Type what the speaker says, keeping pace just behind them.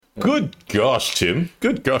Good gosh, Tim.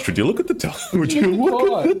 Good gosh, would you look at the time? Would you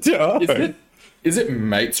look at the time? Is it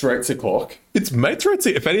mates rates o'clock? It's mates rates.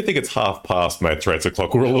 If anything, it's half past mates rates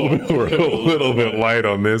o'clock. We're a little bit late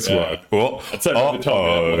on this one. Well, I'd say by the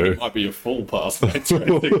time it might be a full past mates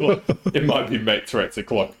rates o'clock. It might be mates rates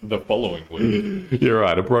o'clock the following week. You're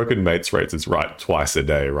right. A broken mates rates is right twice a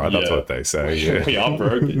day, right? That's what they say. Yeah. We are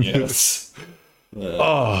broken, yes.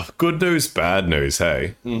 Oh, good news, bad news,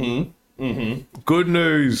 hey? Good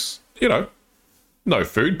news, no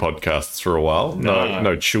food podcasts for a while.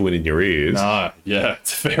 No chewing in your ears. No, yeah,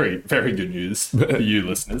 it's very, very good news for you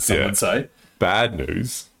listeners, some would say. Bad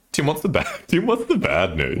news. Tim, what's the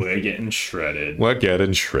bad news? We're getting shredded. We're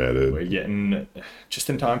getting just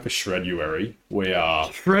in time for Shreduary. We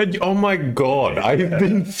are... Oh my God. I've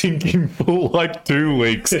been thinking for like 2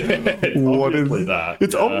 weeks. That.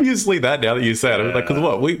 It's obviously that now that you say it. Because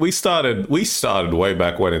what? We started way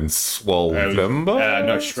back when in Swolvember?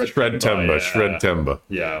 No, Shredtember.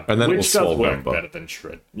 Yeah. And then Which it was does work Swolvember. better than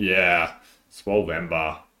Shred. Yeah.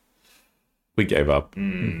 Swolvember. We gave up.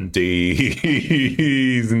 December,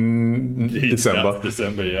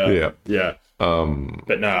 yeah.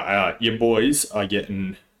 But no, your boys are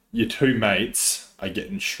getting, your two mates are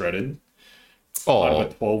getting shredded. Part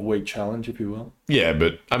of a 12-week challenge, if you will. Yeah,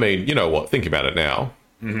 but I mean, you know what? Think about it now.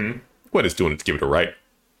 We're just doing it to give it a rate.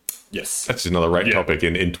 Yes. That's just another rate topic.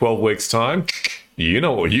 In 12 weeks' time, you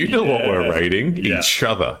know what we're rating? Each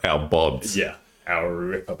other, our bods. Yeah, our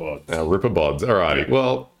ripper bods. Our ripper bods. Alrighty. Yeah.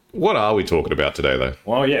 Well, what are we talking about today, though?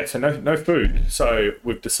 Well, yeah, so no food. So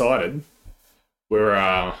we've decided we're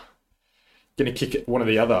going to kick it one of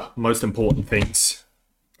the other most important things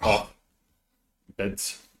off.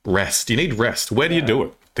 Beds. Rest. You need rest. Where do you do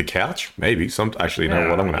it? The couch? Maybe. Actually, you know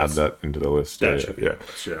what? I'm going to add that into the list. Yeah.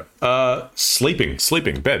 Sleeping.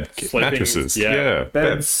 Bed. Mattresses. Yeah.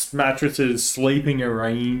 Beds, mattresses, sleeping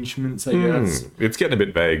arrangements, I guess. It's getting a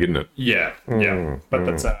bit vague, isn't it? Yeah. But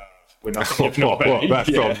that's... we're not vague.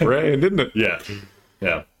 That's on brand, isn't it?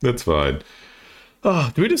 Yeah. That's fine.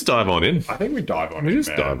 Oh, do we just dive on in? I think we dive on in. We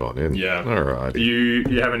just dive on in. Yeah. All right. You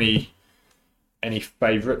have any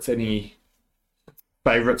favourites? Any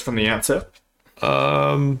favourites from the outset?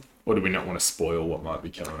 Or do we not want to spoil what might be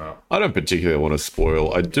coming up? I don't particularly want to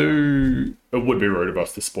spoil. I do... It would be rude of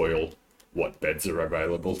us to spoil what beds are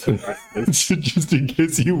available to just in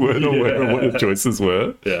case you weren't aware of what the choices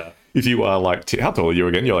were. Yeah. If you are like... how tall are you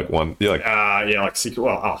again? You're like one... You're like... like 6...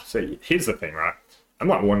 Well, see, here's the thing, right? I'm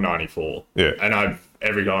like 194. Yeah. And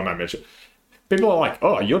every time I measure... People are like,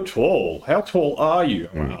 oh, you're tall. How tall are you?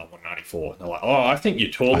 I'm like, 194. They're like, oh, I think you're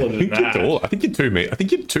taller than that. I think you're 2 meters. I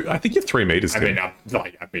think you're 3 meters. I mean,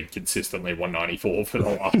 I've been consistently 194 for the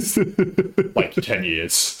last 10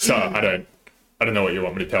 years. So I don't know what you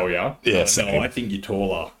want me to tell you. Yeah, no, I think you're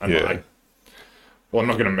taller. And I'm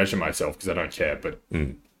not going to measure myself because I don't care, but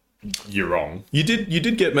you're wrong. You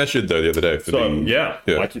did get measured though the other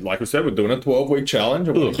day. Like I said, we're doing a 12-week challenge.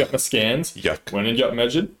 I went and got my scans. Yuck. Went and got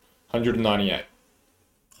measured. 198.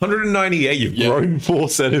 198. You've grown 4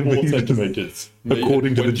 centimeters. 4 centimeters.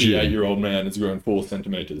 According to the gym. 28-year-old man has grown 4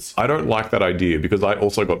 centimeters. I don't like that idea because I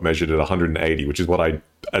also got measured at 180, which is what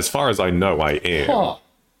as far as I know, I am. Huh.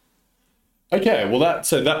 Okay, well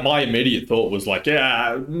that my immediate thought was like,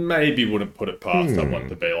 maybe wouldn't put it past someone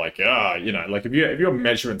to be like, like if you're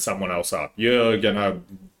measuring someone else up, you're gonna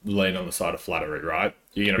lean on the side of flattery, right?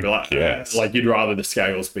 You're gonna be like, yes. Like you'd rather the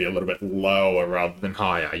scales be a little bit lower rather than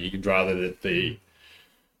higher. You'd rather that the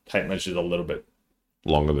tape measures a little bit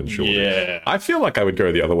longer than shorter. Yeah, I feel like I would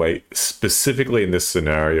go the other way, specifically in this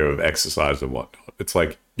scenario of exercise and whatnot. It's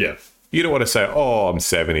like, you don't want to say, oh, I'm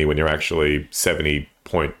 70 when you're actually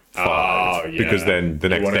 70.5. Because then the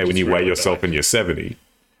next day when you weigh yourself and you're 70,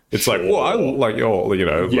 it's like, well, I like,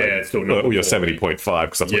 it's still not. You're 70.5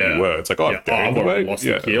 because that's what you were. It's like, I've lost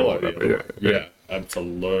a kilo. Yeah,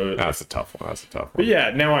 absolutely. That's a tough one. But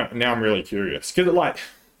now I'm really curious because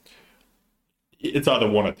it's either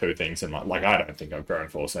one or two things, and like I don't think I've grown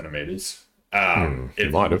 4 centimeters. You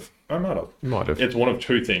might have. I might have. You might have. It's one of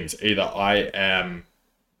two things. Either I am.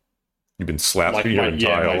 You've been slouched for your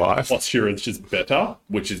entire life. My posture is just better,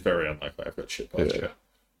 which is very unlikely. I've got shit posture.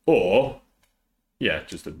 Or,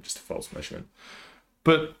 just a false measurement.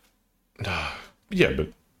 But, but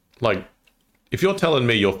like, if you're telling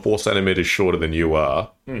me you're 4 centimeters shorter than you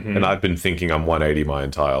are, and I've been thinking I'm 180 my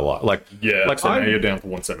entire life, so now you're down to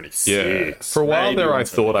 176. Yeah. For a while there, I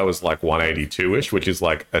thought I was like 182-ish, which is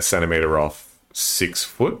like a centimeter off 6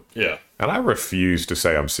 foot. Yeah. And I refuse to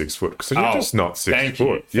say I'm 6 foot because you're just not 6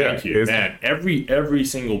 foot. Thank you. Man, every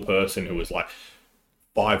single person who was like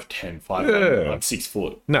 5'10", 5'11", I'm 6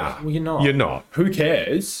 foot. Nah, well, you're not. You're not. Who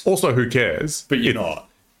cares? Also, who cares? But you're not.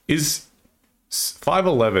 is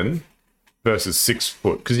 5'11" versus 6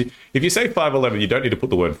 foot? Because if you say 5'11", you don't need to put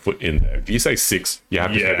the word foot in there. If you say 6, you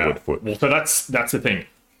have to say the word foot. Well, so that's the thing.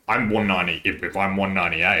 I'm 190. If I'm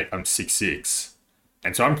 198, I'm 6'6",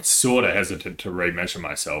 and so I'm sort of hesitant to remeasure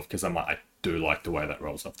myself because I do like the way that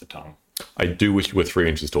rolls off the tongue. I do wish you were 3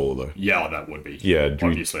 inches taller, though. Yeah, that would be. Yeah,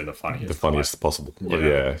 obviously the funniest. The funniest possible.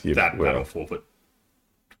 Yeah, that or 4 foot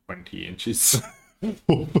 20 inches.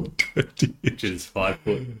 4 foot 20 Which is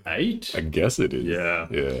 5'8". I guess it is. Yeah.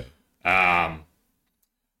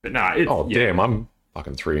 But no. Damn! I'm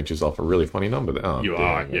fucking 3 inches off a really funny number. Oh, you damn,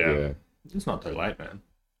 are. Yeah. It's not too late, man.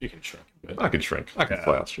 You can shrink a bit. I can shrink. I can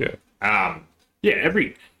slouch. Yeah.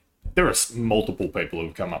 There are multiple people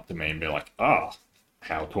who've come up to me and be like, "Oh,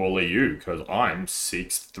 how tall are you?" Because I'm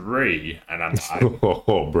 6'3", and I'm like,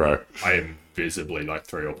 "Oh, bro, I am visibly like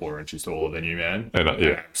 3 or 4 inches taller than you, man." And I'm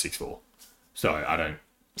 6'4", so I don't.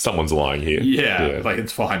 Someone's lying here. Yeah, like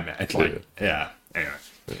it's fine, man. It's like, Anyway,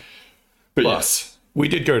 but yes. We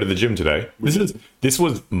did go to the gym today. This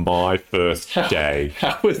was my first day.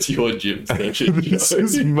 How was your gym session? This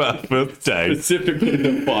was my first day. Specifically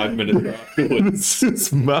the 5 minutes afterwards. This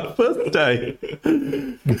is my first day.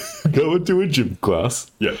 Going to a gym class.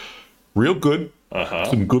 Yeah. Real good.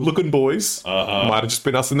 Some good-looking boys. Might have just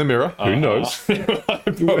been us in the mirror. Who knows?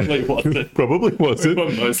 Probably wasn't. Probably wasn't. We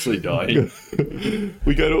were mostly dying.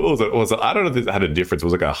 We go to what was it? I don't know if it had a difference. It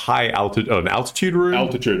was like a high altitude, an altitude room.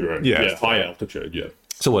 Altitude room. Yeah, high altitude. Yeah.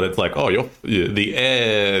 So what it's like? Oh, the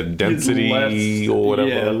air density or whatever.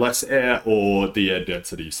 Yeah, less air, or the air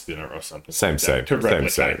density is thinner or something. Same. To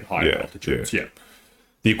replicate higher altitudes. Yeah.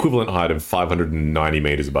 The equivalent height of 590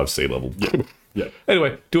 meters above sea level. Yeah.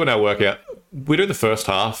 Anyway, doing our workout. We do the first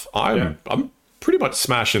half. I'm pretty much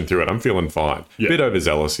smashing through it. I'm feeling fine. Yeah. Bit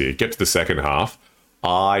overzealous here. Get to the second half.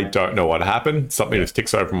 I don't know what happened. Something just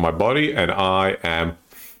ticks over from my body, and I am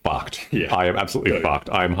fucked. Yeah. I am absolutely fucked.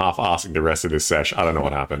 I'm half-assing the rest of this sesh. I don't know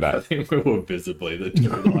what happened. I think we were visibly the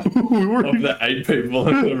two of the 8 people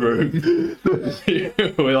in the room.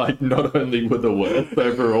 We're like, not only were the worst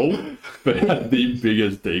overall, but had the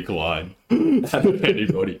biggest decline out of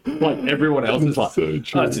anybody. Like, everyone else is like,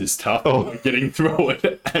 this is tough. We're getting through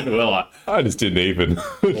it. And we're like, I just didn't even.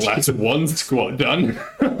 Well, that's 1 squat done.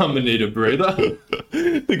 I'm going to need a breather.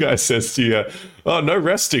 The guy says to you, "Oh, no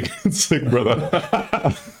resting." It's like, brother,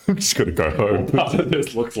 I'm just going to go home.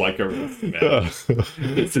 This looks like a rest, man.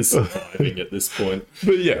 This is surviving at this point.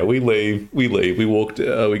 But yeah, we leave. We walked.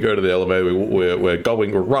 We go to the elevator.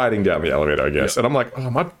 We're riding down the elevator, I guess. And I'm like,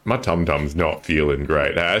 oh, my tum-tum's not feeling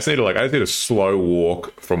great. I just need a slow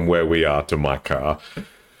walk from where we are to my car.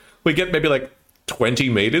 We get maybe like 20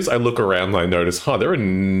 meters. I look around and I notice, there are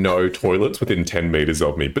no toilets within 10 meters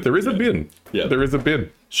of me, but there is a bin. Yeah, there is a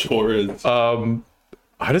bin. Sure is.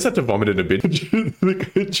 I just have to vomit in a bin.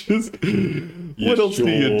 What else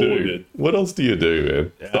do you do? What else do you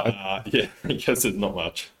do, man? I guess it's not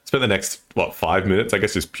much. Spend the next 5 minutes, I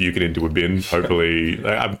guess, just puking into a bin. Hopefully,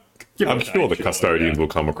 I'm sure the custodians will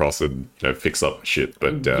come across and fix up shit.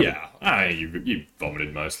 But you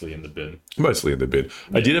vomited mostly in the bin. Mostly in the bin.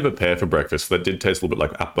 Yeah. I did have a pear for breakfast. That did taste a little bit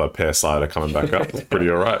like apple pear cider coming back up. It's pretty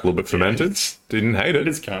all right. A little bit fermented. Didn't hate it.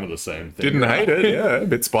 It's kind of the same thing. Didn't hate it. Yeah, a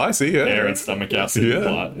bit spicy. Yeah, pear and stomach acid.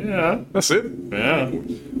 Yeah, that's it. Yeah,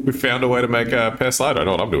 we found a way to make pear cider. I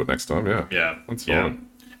know what I'm doing next time. Yeah, that's fine.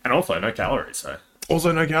 And also no calories. So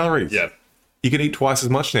also no calories. Yeah, you can eat twice as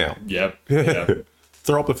much now. Yeah.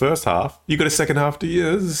 Throw up the first half. You got a second half to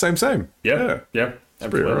you. It's the same. Yeah.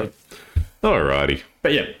 Absolutely. Right. Alrighty.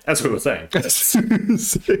 But yeah, as we were saying. Beds.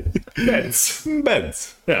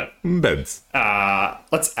 Yeah. Beds.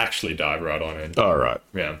 Let's actually dive right on in. Alright.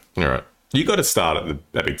 Yeah. Alright. You got to start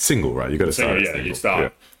at single, right? You got to start at single. You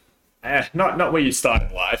start. Yeah. Not where you start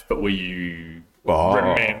in life, but where you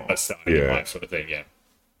remember starting in life, sort of thing. Yeah.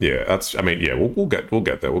 Yeah. We'll get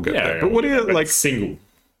there. We'll get there. But what do you like? Single.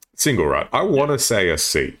 Single, right? I want to say a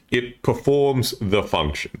C. It performs the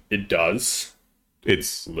function. It does.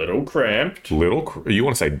 It's little cramped. You want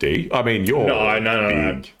to say D? I mean, you're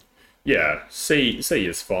no. Yeah, C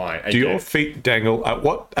is fine. Do your feet dangle at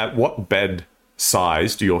what bed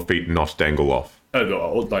size do your feet not dangle off?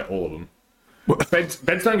 Like all of them.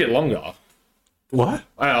 Beds don't get longer. What?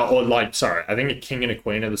 Sorry, I think a king and a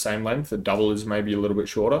queen are the same length. A double is maybe a little bit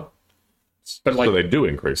shorter. But so they do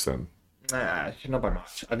increase then. Nah, not by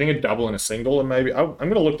much. I think a double and a single, and maybe I'm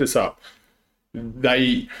going to look this up.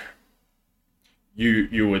 You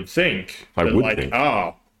would think, queen's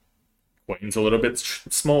a little bit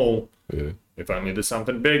small. Yeah. If only there's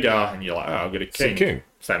something bigger, and you're like, I'll get a king. It's a king.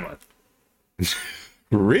 Same length.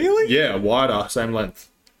 Really? Yeah, wider, same length.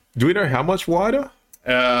 Do we know how much wider?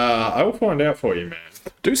 I will find out for you, man.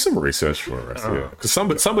 Do some research for us,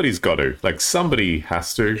 because somebody's got to. Like, somebody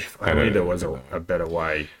has to. I mean, there was a better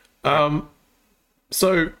way.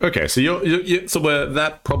 So okay, so so we're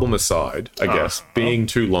that problem aside, I guess, being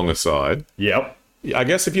too long aside. Yep. I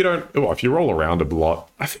guess if you roll around a lot,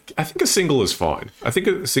 I think a single is fine. I think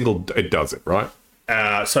a single, it does it, right?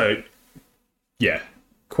 So yeah,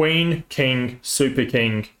 queen, king, super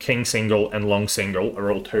king, king single, and long single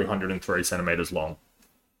are all 203 centimeters long.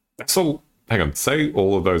 That's all. Hang on, say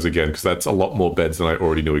all of those again, because that's a lot more beds than I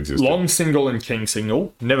already knew existed. Long single and king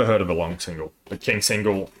single. Never heard of a long single. The king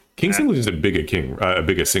single. King single is a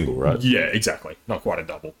bigger single, right? Yeah, exactly. Not quite a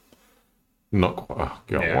double. Not quite. Oh,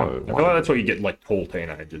 God, Yeah. I feel like that's why you get like tall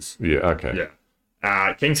teenagers. Yeah. Okay.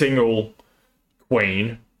 Yeah. King single,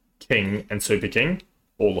 queen, king, and super king,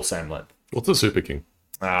 all the same length. What's a super king?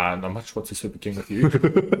 Not much. What's a super king with you?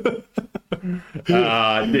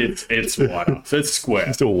 It's wider, so it's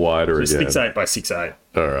square. Still wider so again. 6'8" by 6'8".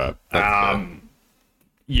 All right.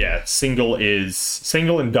 Yeah. Single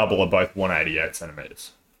and double are both 188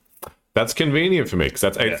 centimeters. That's convenient for me because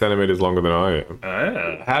that's 8 centimeters longer than I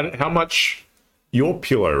am. How much? Your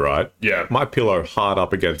pillow, right? Yeah. My pillow hard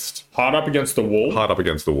up against the wall. Hard up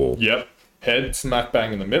against the wall. Yep. Head smack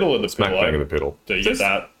bang in the middle of the pillow. Smack bang in the middle. Do you get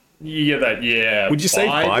that? You get that? Yeah. Would you say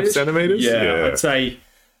 5 centimeters? Yeah. I'd say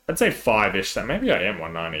 5-ish. So maybe I am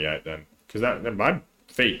 198 then, because my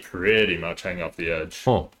feet pretty much hang off the edge.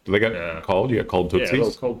 Oh, do they get cold? You get cold tootsies? Yeah,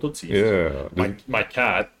 little cold tootsies. Yeah. My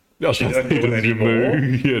cat. Oh, She doesn't do it anymore.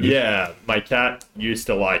 Yeah. My cat used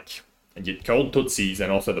to get cold tootsies,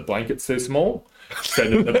 and also the blanket's too small, so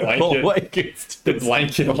that the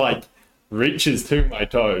blanket reaches to my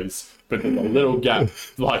toes, but there's a little gap,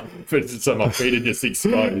 so my feet are just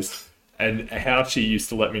exposed. And how she used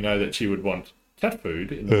to let me know that she would want cat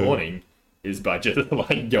food in the morning is by just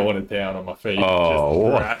going it down on my feet, just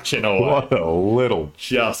scratching away. What a little,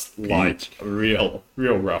 just real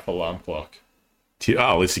rough alarm clock. Oh,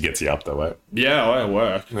 at least he gets you up though, right? Yeah, well, it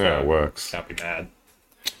worked. Yeah, it works. Can't be mad.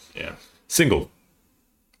 Yeah. Single.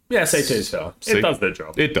 Yeah, say to yourself. It does the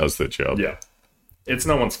job. It does the job. Yeah. It's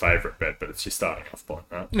no one's favourite bed, but it's your starting off point,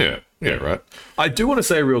 right? Yeah, right. I do want to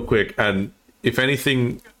say real quick, and if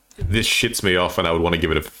anything, this shits me off and I would want to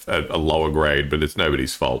give it a lower grade, but it's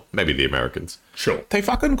nobody's fault. Maybe the Americans. Sure. They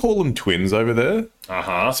fucking call them twins over there.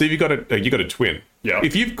 Uh-huh. So if you got a twin. Yeah.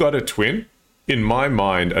 If you've got a twin, in my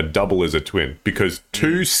mind, a double is a twin because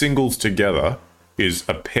two singles together is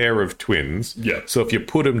a pair of twins. Yeah. So if you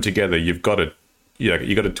put them together, you've got a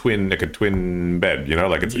twin, like a twin bed,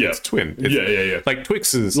 it's twin. It's, Like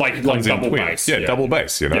Twix is like double base. Yeah, double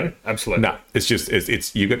base, Yeah, absolutely. No, it's just,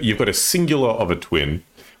 you've got a singular of a twin,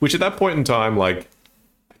 which at that point in time,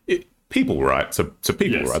 people, right? So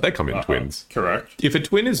people, right? They come in twins. Correct. If a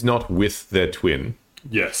twin is not with their twin,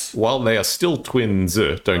 yes, while they are still twins,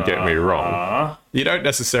 don't get me wrong, you don't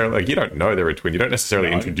necessarily, you don't know they're a twin. You don't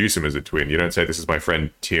necessarily introduce them as a twin. You don't say, this is my friend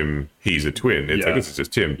Tim, he's a twin. It's like, this is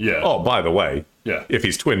just Tim. Yeah. Oh, by the way, yeah, if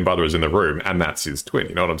his twin brother is in the room and that's his twin,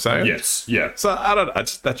 you know what I'm saying? Yes, yeah. So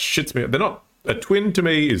that shits me. They're not, a twin to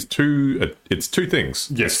me is it's two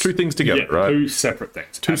things. Yes. It's two things together, right? Two separate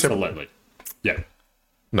things. Absolutely. Yeah.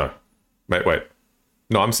 No. Wait.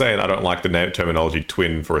 No, I'm saying I don't like the terminology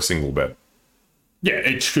twin for a single bed. Yeah,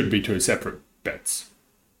 it should be two separate beds.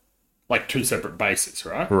 Like two separate bases,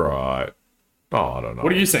 right? Right. Oh, I don't know.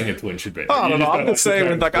 What are you saying a twin should be? I don't know. I'm just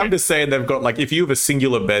saying they've got if you have a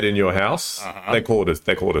singular bed in your house, they call it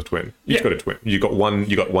a twin. You've got a twin. You got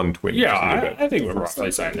one twin. Yeah, I think we're roughly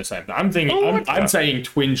saying the same thing. I'm saying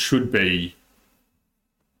twins should be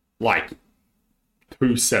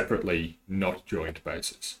two separately not joined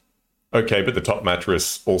bases. Okay, but the top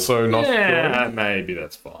mattress also not joined? Yeah, maybe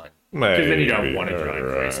that's fine. Because then you don't want a giant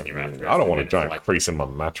crease in your mattress. I don't want a giant crease in my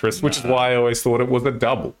mattress, which is why I always thought it was a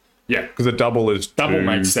double. Yeah. Because a double is double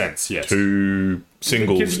makes sense, yes. Two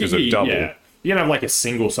singles is a double. Yeah. You can have a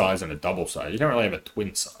single size and a double size. You don't really have a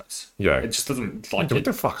twin size. Yeah. It just doesn't what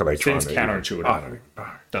the fuck are they trying to do? Seems counterintuitive. I don't even know.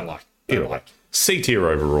 Don't like. C tier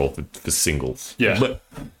overall for singles. Yeah.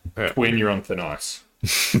 Twin, you're on thin ice.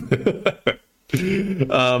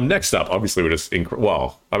 Next up, obviously, we're just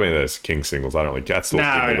there's king singles. I don't really that's still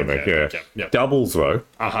single to make. Yeah. Doubles though.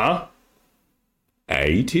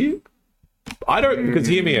 A tier. I don't because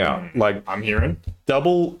hear me out. I'm hearing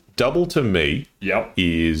double to me. Yep.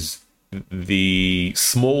 Is the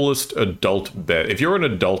smallest adult bed. If you're an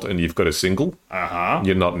adult and you've got a single,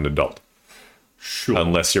 you're not an adult. Sure.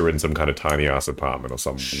 Unless you're in some kind of tiny ass apartment or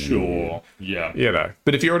something. Sure. Yeah.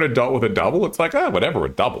 But if you're an adult with a double, it's whatever, a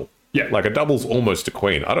double. Yeah. A double's almost a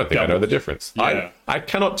queen. I don't think I know the difference. Yeah. I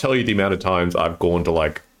cannot tell you the amount of times I've gone to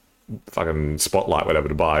fucking Spotlight, whatever,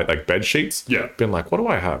 to buy like bed sheets. Yeah. Been like, what do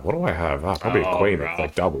I have? Probably a queen. Right. It's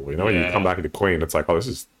like double. You know, you come back into queen, it's like, oh, this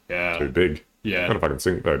is too big. Yeah. Kind of fucking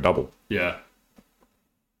sing double. Yeah.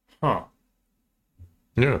 Huh.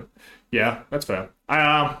 Yeah. Yeah, that's fair.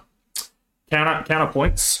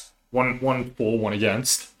 Counterpoints. One for, one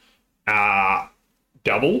against.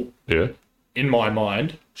 Double. Yeah. In my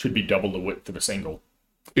mind, should be double the width of a single.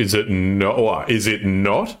 Is it not? Is it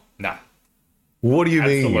not? Nah. What do you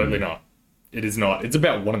mean? Absolutely not. It is not. It's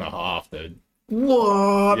about 1.5, dude.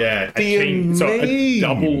 What? Yeah. Do you mean? So a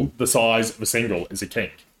double the size of a single is a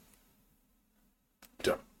king.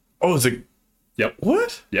 Oh, is it? Yep.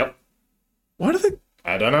 What? Yep. Why do they?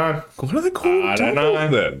 I don't know. What are they called? I don't know.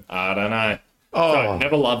 Then? I don't know. Oh, So,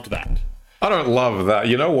 never loved that. I don't love that.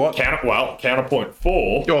 You know what? Counterpoint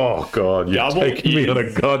 4. Oh God, you're taking me on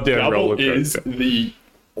a goddamn roller Double is coaster. the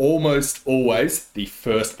almost always the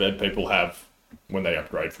first bed people have when they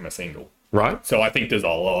upgrade from a single. Right? So I think there's a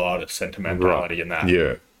lot of sentimentality in that.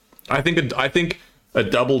 Yeah, I think a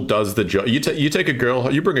double does the job. You take a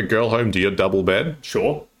girl, you bring a girl home to your double bed.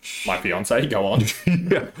 Sure. My fiance, go on.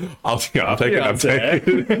 Yeah, I'm taking. I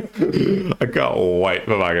can't wait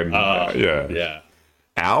for fucking. Yeah.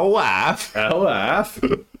 Our wife. God,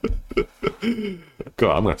 I'm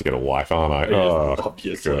gonna have to get a wife, aren't I? Oh,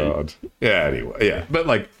 obviously. God. Yeah. Anyway, yeah, but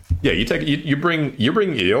like, yeah, you bring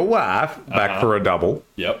your wife back for a double.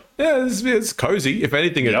 Yep. Yeah, it's cozy. If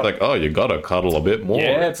anything, it's like, oh, you gotta cuddle a bit more.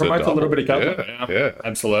 Yeah, it It's promotes a little bit of double. cuddling. Yeah.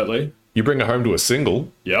 Absolutely. You bring her home to a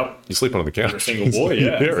single. Yep. You sleep on the couch. A single boy,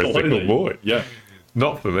 yeah. You're a single Absolutely. boy. Yeah.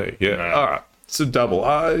 Not for me. Yeah. No. All right. So double.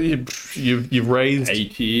 You've raised A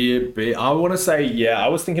tier, B. I want to say, I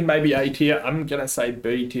was thinking maybe A tier. I'm going to say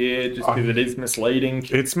B tier just because it is misleading.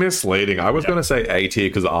 It's misleading. I was going to say A tier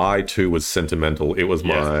because I too was sentimental. It was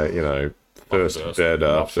my, first bed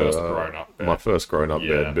after my first grown up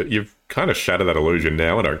bed. But you've kind of shattered that illusion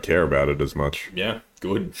now. I don't care about it as much. Yeah,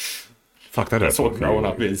 good. Fuck that. That's what growing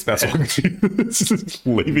up is. That's what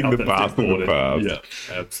leaving the past in the past. Yeah,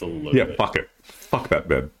 absolutely. Yeah, fuck it. Fuck that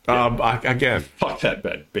bed. Again. Fuck that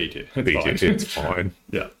bed. B tier. It's fine.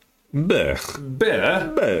 Yeah. Blech.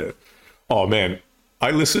 Bear. Oh man,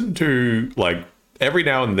 I listen to like every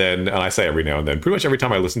now and then, and I say every now and then, pretty much every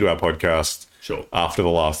time I listen to our podcast. Sure. After the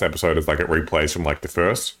last episode, it's like it replays from like the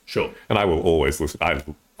first. Sure. And I will always listen.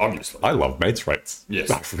 Obviously. I love Mates Rates. Yes.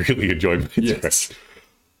 I really enjoy Mates Rates.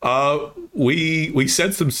 We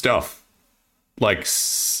said some stuff. Like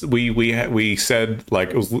we said, like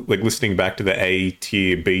it was like listening back to the A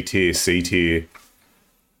tier, B tier, C tier,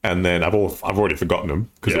 and then I've already forgotten them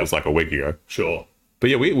because it was like a week ago. Sure. But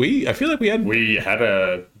yeah, I feel like we had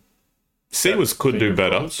a C was could do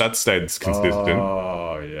better. That stayed consistent.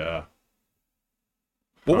 Oh yeah.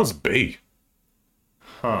 What was B?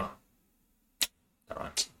 Huh.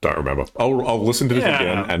 Don't remember. I'll listen to this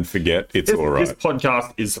again and forget. It's all right. This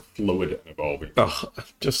podcast is fluid and evolving.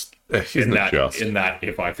 In that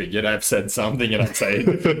if I forget I've said something and I say a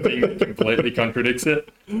different thing that completely contradicts it,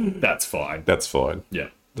 that's fine. That's fine. Yeah.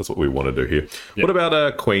 That's what we want to do here. Yeah. What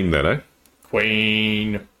about Queen then, eh?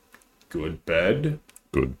 Queen, good bed.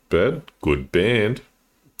 Good bed. Good band.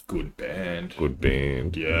 Good band. Good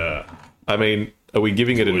band. Yeah. I mean, are we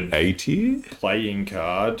giving it an A tier? Playing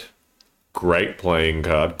card. Great playing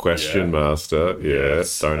card. Question master. Yeah.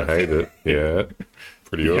 Yes. Don't hate it. Yeah.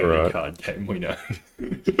 Pretty The only alright. card game we know.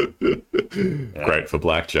 Great for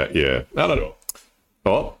blackjack. Yeah. I don't know.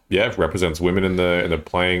 Oh, yeah. Represents women in the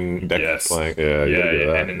playing deck. Yes. Playing,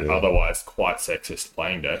 And an otherwise quite sexist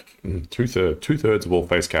playing deck. Two-thirds of all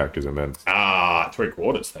face characters are men.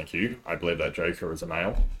 3/4, thank you. I believe that Joker is a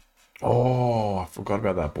male. Oh, I forgot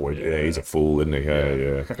about that boy. Yeah, he's a fool, isn't he?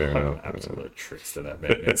 Yeah. Fair enough. Absolute tricks to that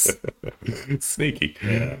madness. Sneaky.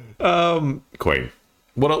 Yeah. Queen.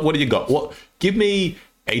 What do you got? Give me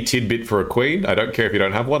a tidbit for a queen. I don't care if you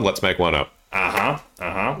don't have one. Let's make one up.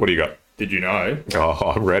 What do you got? Did you know?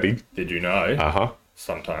 Oh, I'm ready. Did you know?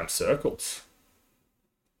 Sometimes circles.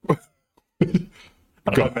 I'm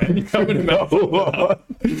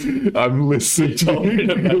listening. Told me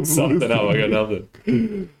to make something up. I got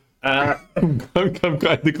nothing. I'm kind of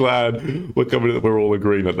glad we're all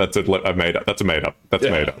agreeing that that's a made up. That's made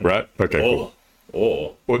up, right? Okay, cool.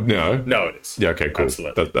 Or no, it is. Yeah, okay, cool.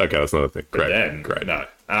 Absolutely. That's another thing. Great, Then, great. No,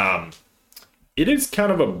 it is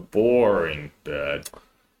kind of a boring bird.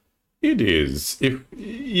 It is. If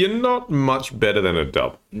you're not much better than a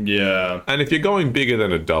double, Yeah, and if you're going bigger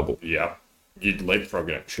than a double, yeah, you'd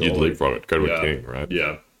leapfrog it. Surely. you'd leapfrog it. Go to a king, right?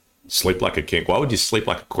 Yeah, Sleep like a king. Why would you sleep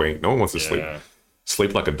like a queen? No one wants to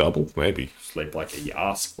sleep like a double. Maybe sleep like a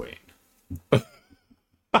Yas queen.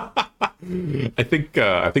 I think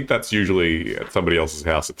that's usually at somebody else's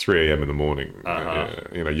house at 3 a.m. in the morning.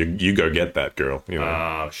 You go get that girl.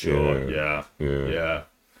 Sure. Yeah.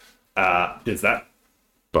 Does that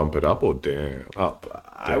bump it up or down?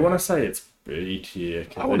 Up. I want to say it's B tier.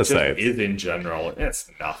 I want to say is in general. It's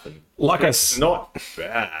nothing. It's not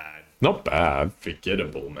bad. Not bad.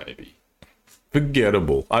 Forgettable, maybe.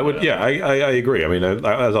 Forgettable. I would. Yeah, I agree. I mean, as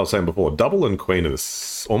I was saying before, double and queen are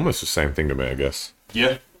almost the same thing to me, I guess.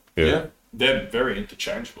 Yeah. They're very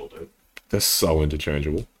interchangeable, dude. They're so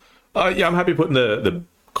interchangeable. I'm happy putting the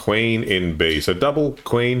queen in B. So double,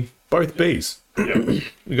 queen, both Bs. Yep.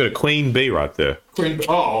 You got a queen B right there. Queen.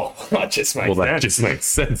 Oh, that just makes sense. That just makes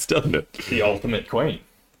sense, doesn't it? The ultimate queen.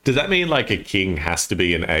 Does that mean like a king has to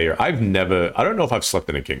be an A? Or I don't know if I've slept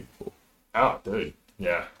in a king before. Oh, dude.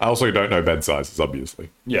 Yeah. I also don't know bed sizes, obviously.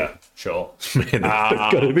 Yeah, sure. Man, there's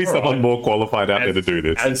got to be someone more qualified out there to do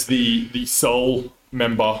this. As the sole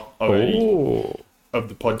member of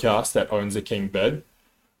the podcast that owns a king bed,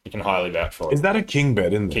 you can highly vouch for it. Is that a king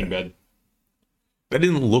bed in there? King bed. That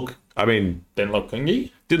didn't look, Didn't look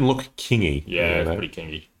kingy? Didn't look kingy. Yeah, it's pretty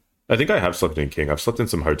kingy. I think I have slept in king. I've slept in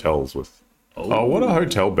some hotels with... Oh, what are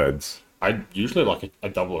hotel beds? I usually like a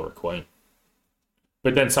double or a queen.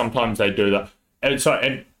 But then sometimes they do that.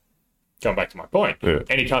 And going back to my point,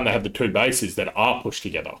 anytime they have the two bases that are pushed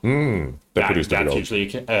together, that's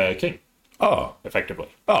usually a king. Oh. Effectively.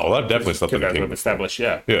 Oh, well, I've definitely slept in a king. We've established,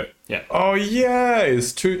 yeah. Oh, yeah,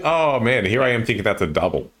 it's two. Oh, man, here I am thinking that's a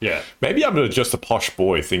double. Yeah. Maybe I'm just a posh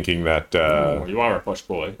boy thinking that... you are a posh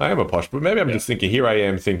boy. I am a posh boy. Maybe I'm just thinking, here I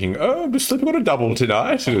am thinking, oh, I'm just sleeping on a double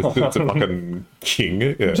tonight. It's a fucking king.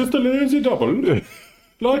 Yeah. Just a lazy double.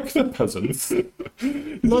 Like the peasants. Like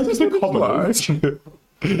the commoners.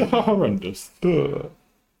 Horrendous.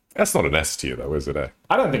 That's not an S tier, though, is it?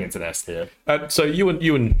 I don't think it's an S tier. So you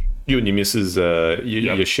and your missus,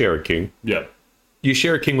 you share a king. Yeah. You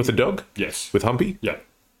share a king with a dog? Yes. With Humpy? Yeah.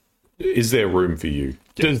 Is there room for you?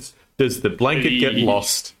 Yes. Does the blanket get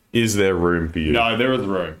lost? Is there room for you? No, there is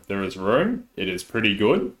room. There is room. It is pretty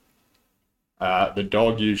good. The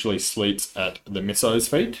dog usually sleeps at the misso's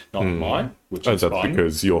feet, not mine, which is that's fine.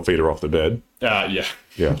 Because your feet are off the bed. Yeah.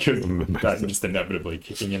 Yeah. Because that's just inevitably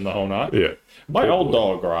kicking in the whole night. Yeah. My old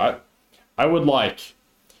dog, right?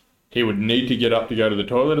 He would need to get up to go to the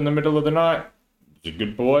toilet in the middle of the night. He's a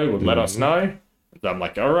good boy, would let us know. So I'm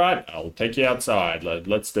like, all right, I'll take you outside.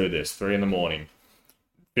 Let's do this. 3 a.m.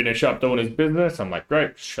 Finish up doing his business. I'm like,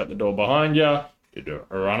 great, shut the door behind you. You'd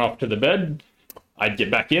run off to the bed. I'd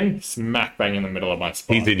get back in, smack bang in the middle of my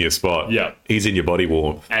spot. He's in your spot. Yeah. He's in your body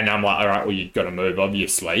warmth. And I'm like, all right, well, you've got to move,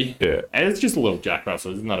 obviously. Yeah. And it's just a little Jack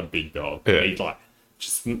Russell. He's not a big dog. Yeah. He's like,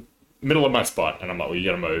 just middle of my spot. And I'm like, well, you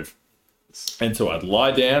got to move. And so I'd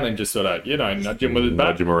lie down and just sort of, nudge him with his back.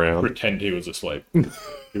 Nudge him around. Pretend he was asleep.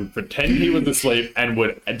 He would pretend he was asleep and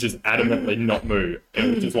would just adamantly not move.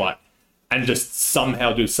 And just and just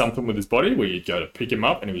somehow do something with his body where you'd go to pick him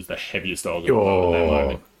up and he was the heaviest dog in the world at that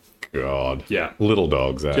moment. God. Yeah. Little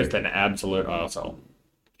dogs, eh? Just an absolute arsehole.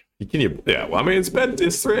 Well, I mean,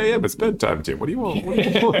 it's 3 a.m. It's bedtime, Tim. What do you want?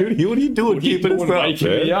 What are you doing keeping us up, waking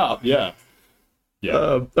me up? Yeah.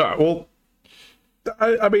 All right, well,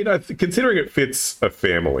 I mean, considering it fits a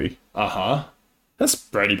family. That's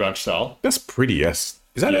Brady Bunch style. That's pretty S.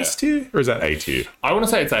 Is that S tier or is that A tier? I want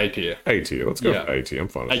to say it's A tier. A tier. Let's go for A tier. I'm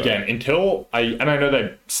fine with that. Until I know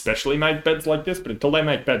they specially make beds like this, but until they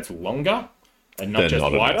make beds longer and not just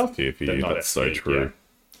wider, they're not That's so true.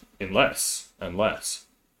 Yeah. Unless,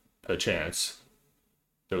 perchance,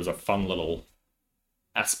 there was a fun little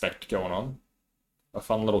aspect going on, a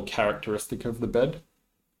fun little characteristic of the bed.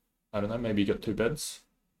 I don't know, maybe you got 2 beds.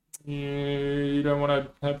 You don't want to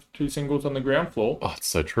have 2 singles on the ground floor. Oh, it's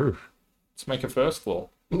so true. Let's make a first floor.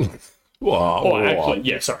 Sorry.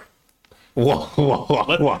 Let's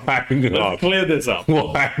clear this up.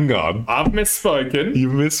 Hang on. I've misspoken.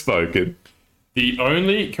 You've misspoken. The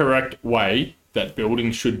only correct way that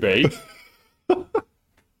buildings should be,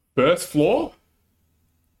 first floor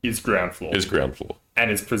is ground floor. And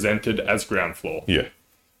is presented as ground floor. Yeah.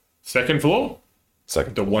 Second floor?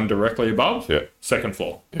 Second. The one directly above? Yeah. Second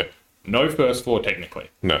floor. Yeah. No first floor, technically.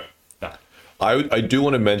 No. I do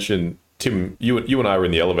want to mention, Tim, you and I were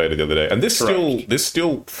in the elevator the other day, and this still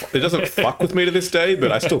it doesn't fuck with me to this day,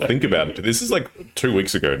 but I still think about it. This is like 2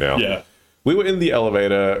 weeks ago now. Yeah. We were in the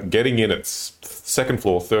elevator, getting in at second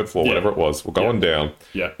floor, third floor, whatever it was. We're going down.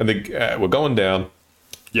 Yeah. And we're going down.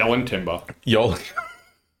 Yelling timber. You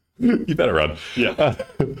better run. Yeah.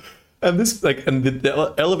 And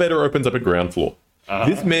the elevator opens up at ground floor.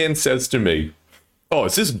 This man says to me, "Oh,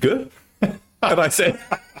 is this good?" And I say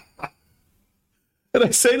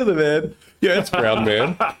to the man, "Yeah, it's ground,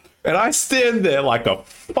 man." And I stand there like a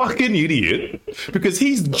fucking idiot because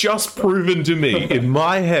he's just proven to me in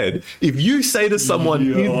my head, if you say to someone,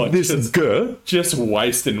 "Is this g?" Just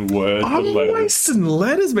wasting words. I'm wasting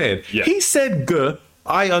letters, man. Yeah. He said g.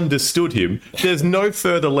 I understood him. There's no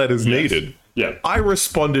further letters needed. Yeah. I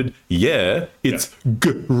responded, yeah, it's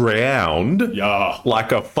ground. Yeah.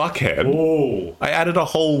 Like a fuckhead. Oh. I added a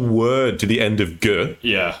whole word to the end of g.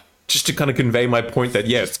 Yeah. Just to kind of convey my point that,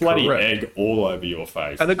 it's bloody correct. egg all over your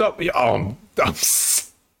face. And it got me, I'm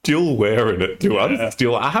still wearing it, too.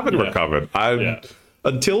 I haven't recovered.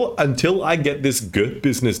 Until I get this g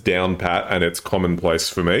business down pat and it's commonplace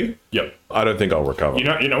for me, I don't think I'll recover. You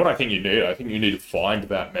know what I think you need? I think you need to find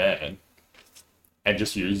that man and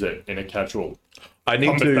just use it in a casual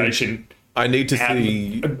conversation. I need to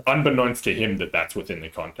see, unbeknownst to him, that's within the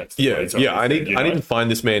context. I need to find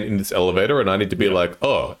this man in this elevator, and I need to be like,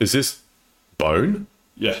 oh, is this Bone?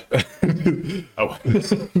 Yeah. Oh.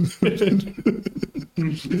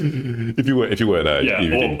 if you weren't,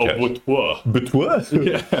 Boutoir.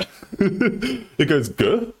 Yeah. It goes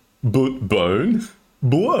bone,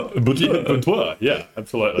 Boutoir. Yeah,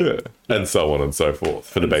 absolutely. Yeah. And so on and so forth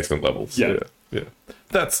for the basement levels. Yeah.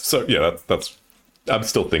 That's I'm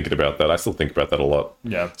still thinking about that. I still think about that a lot.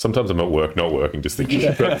 Yeah. Sometimes I'm at work, not working, just thinking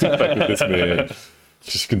about the fact that this man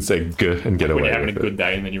just can say "g" and get away with it. When you're having a good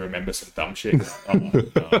day and then you remember some dumb shit. Oh,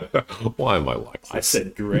 no. Why am I like this? I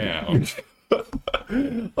said ground.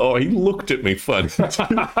 Oh, he looked at me funny.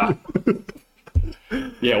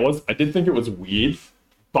 Yeah, it was. I did think it was weird,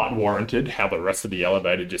 but warranted how the rest of the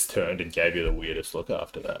elevator just turned and gave you the weirdest look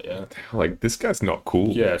after that. Yeah. Like, this guy's not cool.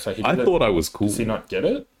 Yeah, so I thought I was cool. Does he not get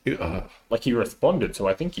it? Like, he responded, so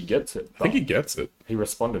I think he gets it. I think he gets it. He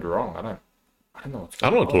responded wrong. I don't know what's I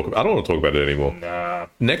don't want to talk about it anymore. Nah.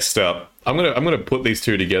 Next up, I'm gonna put these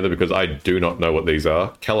two together because I do not know what these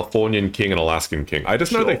are. Californian King and Alaskan King. I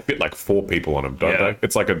just know they fit like 4 people on them, don't they?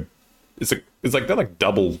 It's like they're like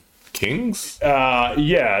double kings.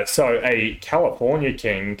 Yeah. So a California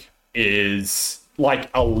King is like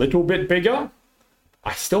a little bit bigger.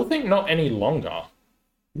 I still think not any longer.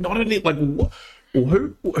 Not any like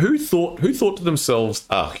who thought to themselves,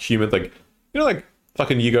 human, like, like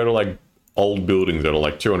fucking you go to like old buildings that are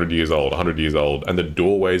like 200 years old, 100 years old, and the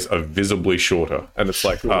doorways are visibly shorter, and it's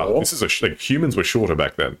like, this is like humans were shorter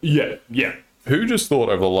back then. Yeah. Who just thought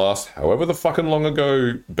over the last however the fucking long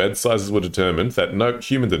ago bed sizes were determined that nope,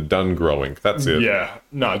 humans are done growing. That's it. Yeah.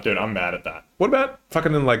 No, dude, I'm mad at that. What about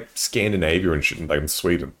fucking in like Scandinavia and shit, like in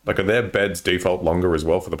Sweden? Like, are their beds default longer as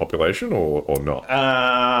well for the population or not?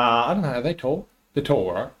 I don't know. Are they tall? They're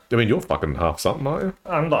tall, right? I mean, you're fucking half something, aren't you?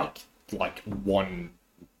 I'm like one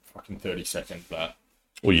fucking 32nd that.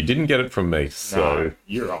 Well, you didn't get it from me, so. No,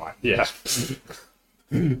 you're right. Yeah.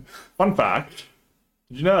 Fun fact.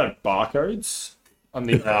 Did you know that barcodes on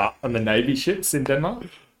the Navy ships in Denmark?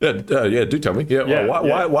 Yeah, do tell me. Yeah,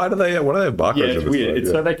 why do they have barcodes? Yeah, it's weird.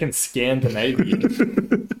 It's so they can scan the Navy.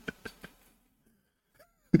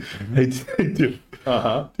 Hey,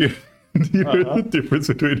 do you know the difference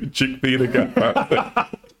between a chickpea and a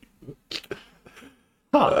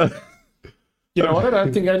garbanzo? You know what? I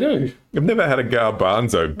don't think I do. I've never had a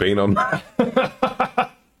garbanzo bean on.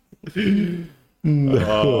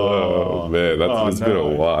 Oh man, it's been a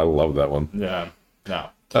while. I love that one. Yeah. No.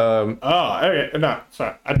 Okay. No,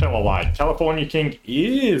 sorry. I tell a lie. California King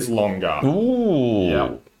is longer. Ooh.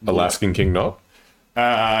 Yeah. Alaskan King not?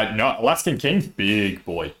 No, Alaskan King, big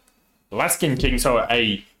boy. Alaskan King, so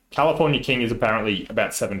a California King is apparently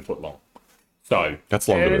about 7 foot long. So that's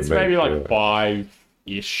longer than me. It's maybe like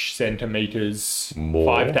 5-ish centimeters,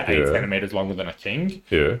 more, 5 to 8 centimeters longer than a king.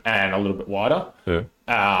 Yeah. And a little bit wider. Yeah.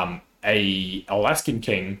 A Alaskan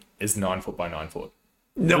King is 9 foot by 9 foot.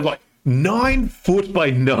 No, like 9 foot by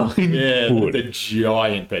 9 foot. The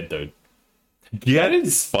giant bed, dude. Yeah, that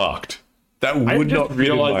is fucked. That would not fit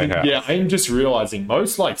in my house. Yeah, I'm just realizing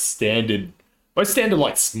most standard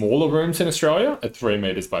like smaller rooms in Australia are 3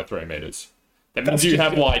 meters by 3 meters. That means you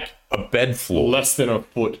have like a bed floor less than a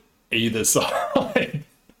foot either side. Hang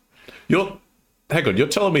on, you're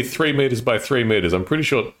telling me 3 meters by 3 meters? I'm pretty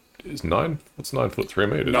sure it's 9. What's 9 foot 3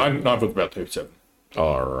 meters? 9 foot about 2.7.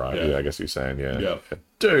 All right. Yeah, I guess you're saying Yeah.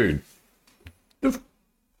 Dude,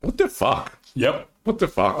 what the fuck? Yep. What the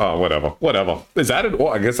fuck? Oh, whatever. Is that it?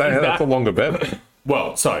 I guess that's a longer bed.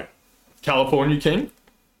 Well, so California King.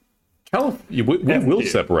 We will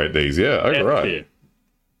separate these. Yeah. Oh, right.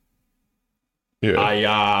 Here.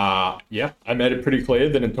 Yeah. I made it pretty clear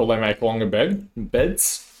that until they make longer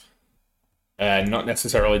beds, and not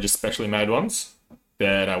necessarily just specially made ones,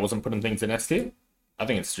 that I wasn't putting things in S tier. I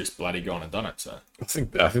think it's just bloody gone and done it. So I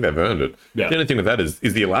think they've earned it. Yeah. The only thing with that is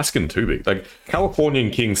the Alaskan too big? Like Californian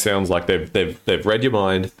king sounds like they've read your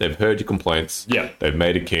mind, they've heard your complaints, Yeah. they've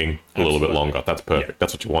made a king a little bit longer. That's perfect. Yeah.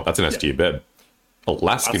 That's what you want. That's an S tier bed.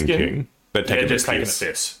 Alaskan king, they're just taking a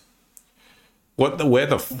piss. Where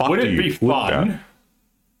the fuck Would do it you be put fun that?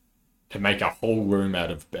 to make a whole room out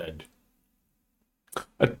of bed?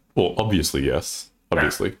 Well, obviously yes.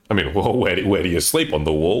 Obviously, I mean, well, where do you sleep, on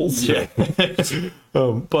the walls? Yeah.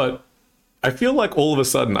 But I feel like all of a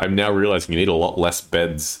sudden I'm now realizing you need a lot less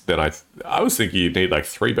beds than I was thinking you'd need like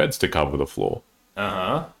 3 beds to cover the floor.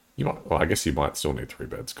 You might. Well, I guess you might still need 3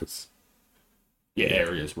 beds because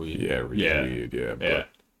area's weird. Yeah, weird. Yeah.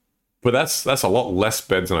 But that's a lot less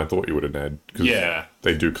beds than I thought you would have had. Yeah.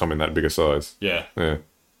 They do come in that bigger size. Yeah. Yeah.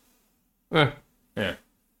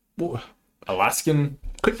 Well, Alaskan.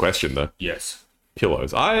 Quick question though. Yes.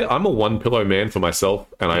 Pillows. I'm a 1 pillow man for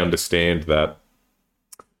myself, and I understand that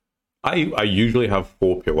I usually have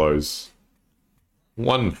 4 pillows.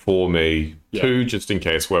 1 for me, 2 just in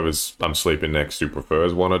case whoever's I'm sleeping next to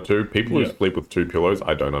prefers 1 or 2. People who sleep with 2 pillows,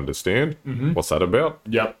 I don't understand. What's that about?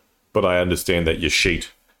 Yep. But I understand that your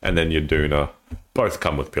sheet and then your doona both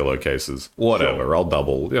come with pillowcases. Whatever, sure. I'll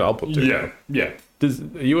double. Yeah, I'll put 2. Yeah.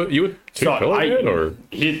 Are you a 2 pillow man, or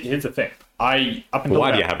here's the thing. Why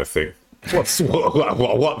do you have a thing? What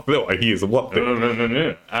pillow? Here's what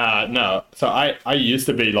thing? No. So I used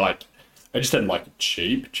to be like, I just had like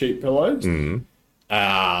cheap pillows.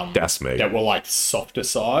 That's me. That were like softer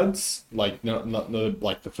sides, like not the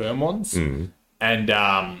like the firm ones. And so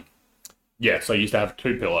I used to have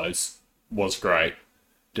 2 pillows. Was great.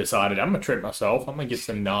 Decided I'm gonna treat myself. I'm gonna get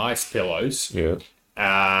some nice pillows. Yeah.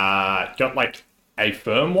 Got like a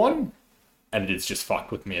firm one, and it's just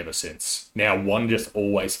fucked with me ever since. Now 1 just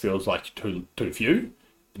always feels like too few,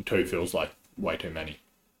 and 2 feels like way too many.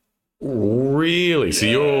 Really? Yeah.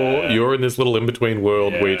 So you're in this little in between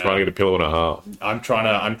world where you're trying to get a pillow and a half. I'm trying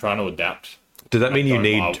to adapt. Does that mean you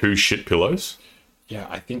need 2 shit pillows? Yeah,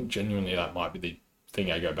 I think genuinely that might be the thing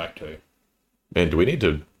I go back to. Man, do we need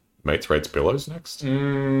to mates rates pillows next? We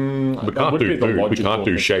can't do food. We can't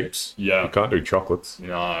do shapes. Yeah. We can't do chocolates.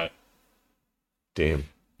 No. Damn.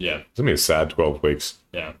 Yeah. It's gonna be a sad 12 weeks.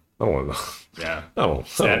 Yeah. I don't want to. Yeah.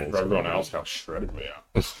 Sad for everyone else how shredded we are.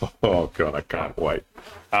 Oh god, I can't wait.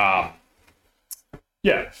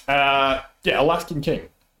 Alaskan King.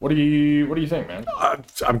 What do you think, man?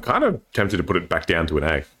 I'm kind of tempted to put it back down to an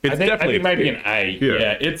A. I think maybe an A.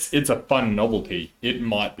 Yeah. It's a fun novelty. It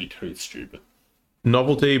might be too stupid.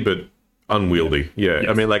 Novelty, but unwieldy. Yeah. Yes.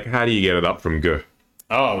 I mean, like, how do you get it up from G?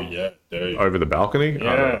 Oh yeah, dude. Over the balcony?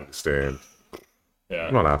 Yeah. I don't understand. Yeah.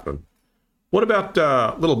 Not happening. What about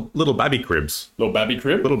little babby cribs? Little babby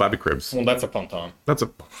crib? Little babby cribs. Well, that's a fun time.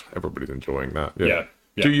 Everybody's enjoying that. Yeah.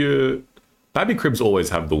 Do babby cribs always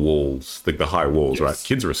have the walls, the high walls, right?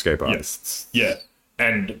 Kids are escape artists. Yeah.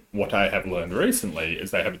 And what I have learned recently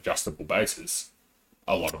is they have adjustable bases.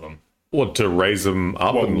 A lot of them. What, to raise them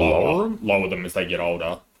up and lower them? Lower them as they get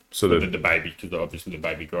older. So that the baby, because obviously the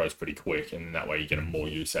baby grows pretty quick, and that way you get more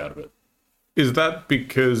use out of it. Is that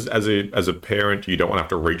because as a parent you don't want to have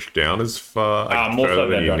to reach down as far more further so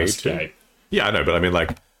than you need escape. to? Yeah, I know, but I mean,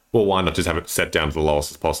 like, well, why not just have it set down to the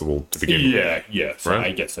lowest as possible to begin with? Yeah. So right?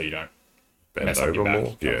 I guess so you don't bend over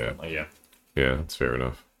more. Yeah, that's fair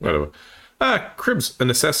enough. Yeah. Whatever. Cribs, a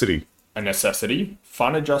necessity. A necessity.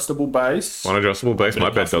 Fun adjustable base. Fun adjustable base. My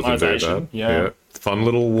bed doesn't do that. Yeah. Fun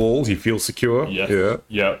little walls. You feel secure. Yeah.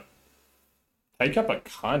 Yeah. Take up a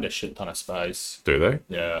kind of shit ton of space. Do they?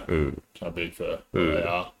 Yeah. Ooh. Kind of big for where they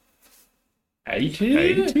are.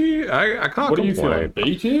 80? I can't what complain. Do you feel,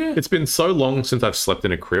 B tier? It's been so long since I've slept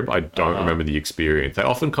in a crib. I don't remember the experience. They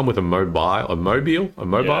often come with a mobile.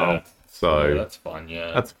 Yeah. So that's fun.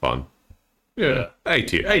 Yeah. That's fun. Yeah. A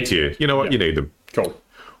tier. You know what? You need them. Cool.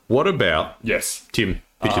 What about Tim?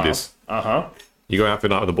 Picture this. You go out for a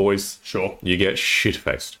night with the boys. Sure. You get shit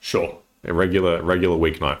faced. Sure. A regular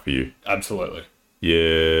weeknight for you. Absolutely.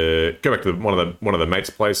 You go back to one of the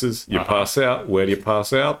mates' places. You pass out. Where do you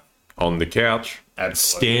pass out? On the couch.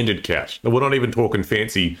 Absolutely. Standard couch. No, we're not even talking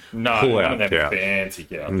fancy pull-out couch. Fancy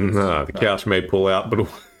couch. No, the couch may pull out, but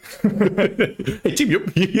hey Tim,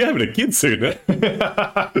 you're having a kid soon, eh?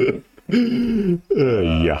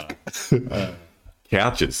 Yuck.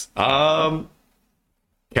 Couches.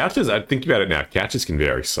 Couches, I think about it now. Couches can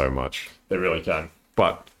vary so much. They really can.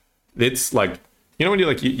 But it's like, you know when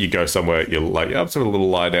you go somewhere, you're like, I'm sort of a little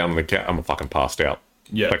lie down on the couch. I'm fucking passed out.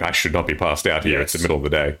 Yeah. Like, I should not be passed out here. It's the middle of the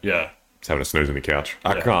day. Yeah. Just having a snooze on the couch.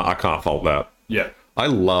 I can't fault that. Yeah. I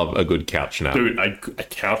love a good couch nap. Dude, a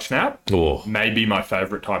couch nap may be my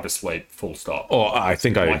favorite type of sleep, full stop. Oh, I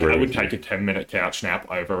think I agree. I would take a 10-minute couch nap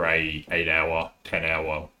over a 8-hour,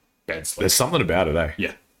 10-hour bed sleep. There's something about it, eh?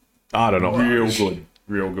 Yeah. I don't know.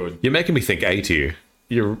 Real good. You're making me think A tier.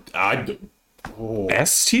 You're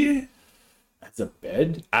S tier? As a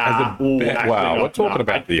bed? Wow, we're talking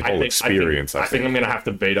about the whole experience, I think I'm going to have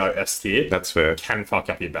to veto S tier. That's fair. Can fuck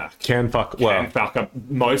up your back. Can fuck up...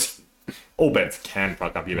 All beds can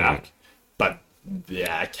fuck up your back. But,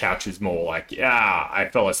 yeah, couch is more like, I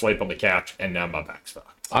fell asleep on the couch and now my back's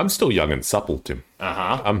fucked. I'm still young and supple, Tim.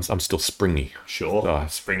 Uh-huh. I'm still springy. Sure.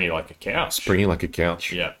 Springy like a couch. Springy like a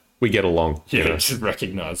couch. Yeah. We get along. Yeah, it just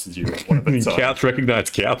recognizes you. One of its couch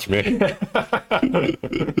recognized couch, man.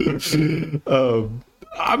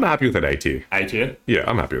 I'm happy with an A tier. A tier? Yeah,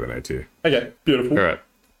 I'm happy with an A tier. Okay, beautiful. All right.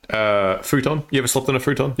 Futon? You ever slept on a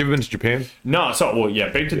futon? You ever been to Japan? No,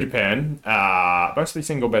 been to Japan. Mostly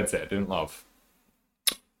single beds there. Didn't love.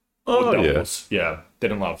 Oh, yes. Yeah,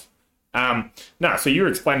 didn't love. So you were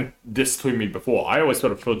explaining this to me before. I always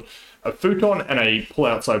sort of thought a futon and a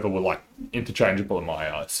pull-out sofa were like interchangeable in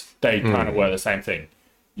my eyes. They kind of were the same thing.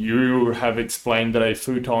 You have explained that a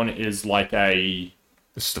futon is like a...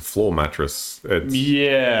 It's just a floor mattress. I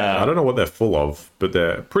don't know what they're full of, but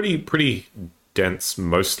they're pretty dense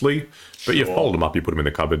mostly. But you fold them up, you put them in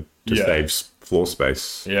the cupboard to save floor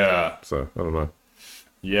space. Yeah. So, I don't know.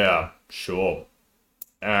 Yeah, sure.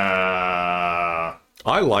 I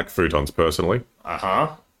like futons personally.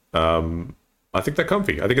 I think they're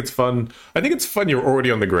comfy. I think it's fun. You're already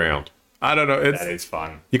on the ground. I don't know. That is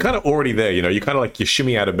fun. You're kind of already there, you know. You kind of like you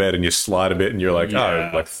shimmy out of bed and you slide a bit, and you're like,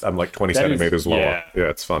 I'm like 20 centimeters lower. Yeah,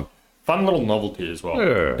 it's fun. Fun little novelty as well.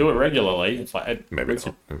 Yeah. Do it regularly. It's like maybe it's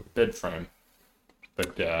a bed frame.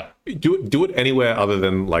 But do it anywhere other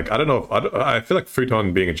than like I don't know. I feel like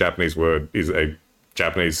futon being a Japanese word is a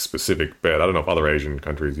Japanese specific bed. I don't know if other Asian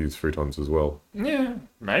countries use futons as well. Yeah,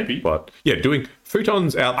 maybe. But yeah, doing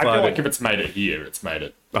futons outside. I feel like if it's made it here, it's made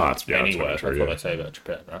it anywhere. That's what I say about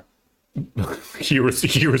Japan, right? Here,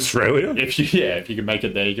 Australia. If you can make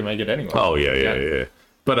it there, you can make it anywhere. Oh yeah.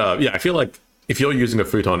 But I feel like if you're using a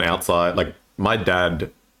futon outside, like my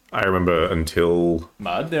dad, I remember until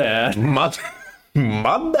my father.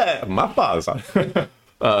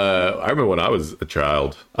 I remember when I was a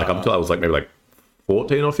child, like up until I was like maybe like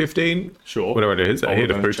 14 or 15. Sure. Whenever it is, I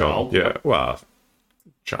hit a futon. Child, yeah. Well,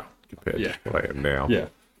 child compared to what I am now. Yeah.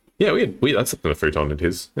 Yeah, we that's something a futon it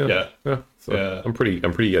is. Yeah. So I'm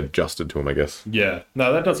pretty adjusted to them, I guess. Yeah.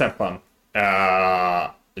 No, that does have fun.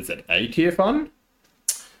 Is it A tier fun?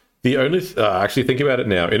 The only actually thinking about it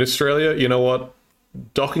now in Australia, you know what?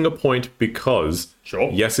 Docking a point because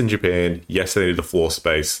yes, in Japan, yes, they need the floor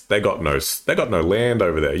space. They got no land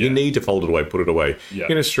over there. You need to fold it away, put it away. Yeah.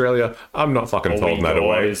 In Australia, I'm not fucking folding that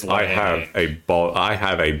away. I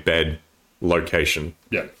have a bed location.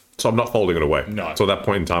 Yeah. So I'm not folding it away. No. So at that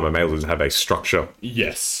point in time, I may as well have a structure.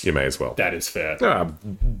 Yes. You may as well. That is fair.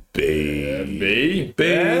 B.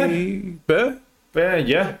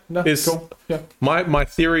 Yeah. No, cool. Yeah. My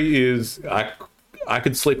theory is I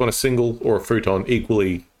could sleep on a single or a futon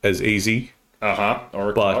equally as easy. Or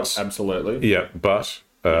a cot, absolutely. Yeah, but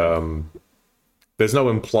there's no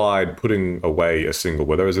implied putting away a single,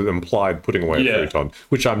 where there is an implied putting away a futon,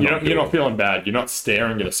 which I'm not doing. You're not feeling bad. You're not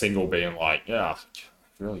staring at a single being like,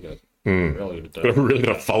 really good. Really good. But I'm really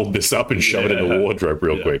going to fold this up and shove it in the wardrobe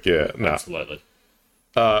real quick. Yeah, absolutely.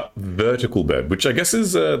 Vertical bed, which I guess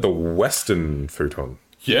is the Western futon.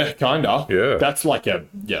 Yeah, kinda. Yeah. That's like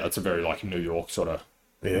that's a very like New York sort of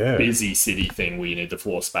busy city thing where you need the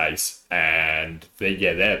floor space. And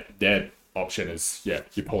their option is,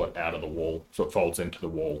 you pull it out of the wall, so it folds into the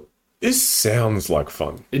wall. This sounds like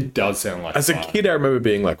fun. It does sound like As fun. a kid, I remember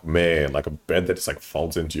being like, man, like a bed that just like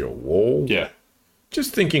folds into your wall. Yeah.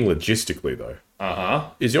 Just thinking logistically though.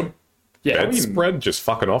 Is your bedspread just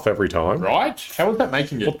fucking off every time? Right? How is that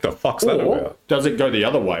making it? What the fuck's that about? Does it go the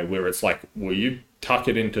other way where it's like, will you tuck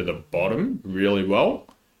it into the bottom really well,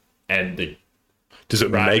 and does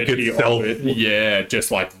it make itself?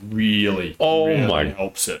 Just like really.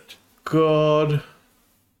 Helps it. God.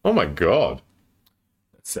 Oh my God.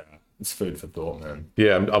 It's food for thought, man.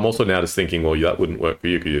 Yeah, I'm also now just thinking, well, that wouldn't work for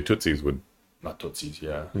you because your tootsies would. My tootsies,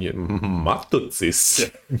 yeah. My tootsies. Yeah.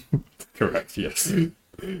 Correct. Yes.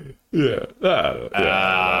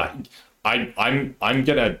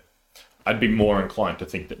 I'd be more inclined to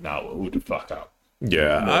think that it would fuck up.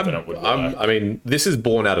 Yeah, I mean, this is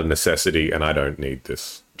born out of necessity, and I don't need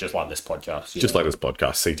this. Just like this podcast. Just like this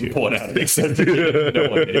podcast, CT. Born out of necessity. No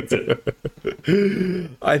one needs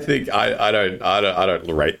it. I think I don't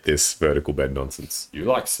rate this vertical bed nonsense. You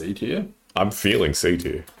like C tier? I'm feeling C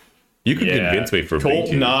tier. You can convince me for a B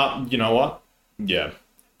tier. Nah, you know what? Yeah.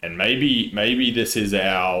 And maybe this is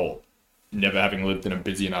our never having lived in a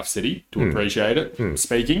busy enough city to appreciate it,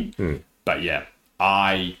 speaking. But yeah,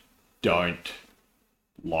 I don't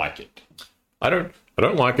like it. I don't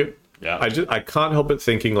like it. Yeah. I can't help but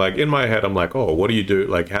thinking, like, in my head, I'm like, oh, what do you do?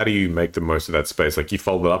 Like, how do you make the most of that space? Like, you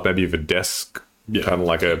fold it up, maybe you have a desk, kind of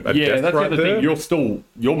like a desk that's right the there. thing.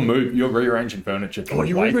 You're rearranging furniture. Oh,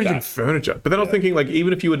 you're rearranging furniture. But then I'm thinking, like,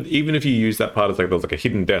 even if you use that part as like there's like a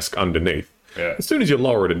hidden desk underneath. Yeah. As soon as you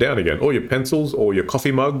lower it down again, all your pencils or your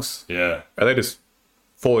coffee mugs, are they just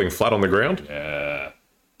falling flat on the ground? Yeah.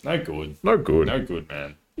 No good. No good. No good,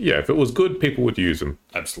 man. Yeah, if it was good, people would use them.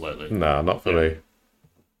 Absolutely. Nah, not for me.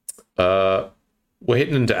 We're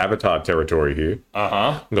hitting into Avatar territory here.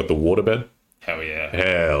 Uh-huh. We've got the waterbed. Hell yeah.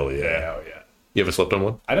 Hell yeah. Hell yeah. You ever slept on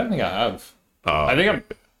one? I don't think I have. Oh, I think I've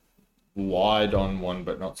lied on one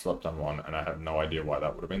but not slept on one, and I have no idea why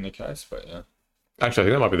that would have been the case, but yeah. Actually, I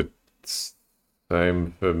think that might be the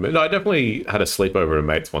same for me. No, I definitely had a sleepover at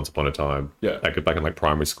mate's once upon a time. Yeah. Like back in like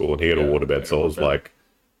primary school, and he had a waterbed, so I was like,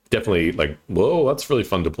 definitely like, whoa, that's really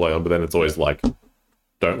fun to play on. But then it's always like,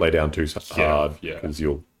 don't lay down too hard because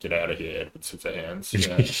you'll get out of here with hands.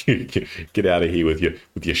 Yeah. get out of here with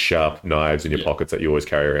your sharp knives in your pockets that you always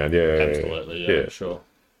carry around. Yeah, absolutely. Yeah, sure.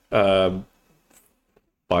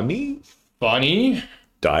 Funny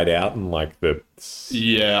died out in like the.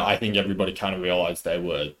 Yeah, I think everybody kind of realized they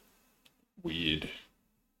were weird.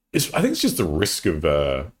 I think it's just the risk of.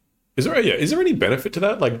 Is there any benefit to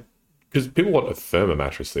that? Like, because people want a firmer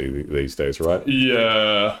mattress these days, right?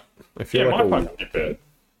 Yeah. I feel like my bed.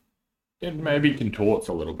 It maybe contorts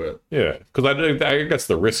a little bit. Yeah, because I guess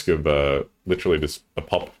the risk of literally just a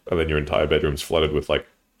pop and then your entire bedroom's flooded with like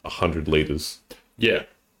 100 liters. Yeah,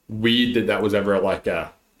 weird that was ever like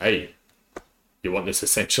hey, you want this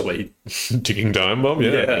essentially ticking time bomb?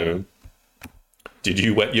 Yeah. Did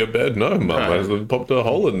you wet your bed? No, Mum. I popped a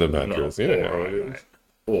hole in the mattress. No,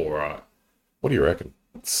 all right. What do you reckon?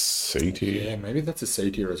 C tier? Yeah, maybe that's a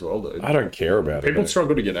C tier as well, dude. I don't care about it. People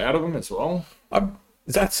struggle to get out of them as well.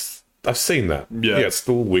 I've seen that. Yeah, it's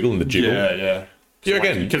still wiggling the jiggle. Yeah.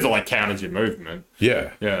 Again, because it like counters your movement.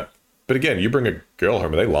 Yeah. But again, you bring a girl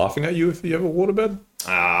home, are they laughing at you if you have a waterbed?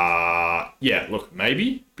 Yeah. Look,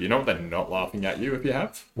 maybe. But you know what? They're not laughing at you if you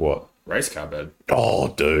have what? Race car bed. Oh,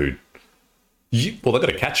 dude. Well, they've got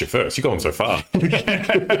to catch you first. You've gone so far.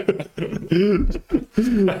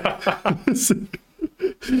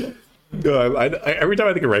 No, every time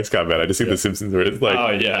I think of race car bed, I just see The Simpsons where it's like,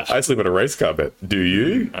 oh, yeah. I sleep on a race car bed. Do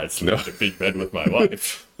you? I sleep in a big bed with my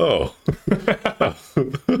wife. Oh. I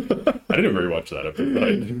didn't rewatch that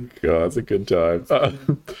episode. God, that's a good time.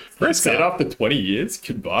 Race car. After 20 years,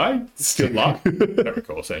 goodbye. Good luck. I don't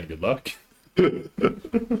recall saying good luck. God,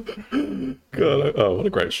 what a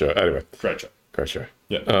great show. Anyway. Great show.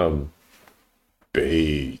 Yeah.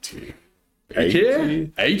 B tier. A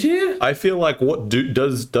tier? I feel like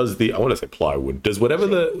does the I want to say plywood does whatever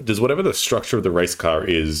the structure of the race car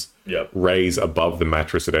is raise above the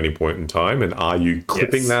mattress at any point in time, and are you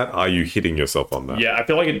clipping that? Are you hitting yourself on that? Yeah, I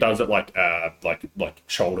feel like it does it like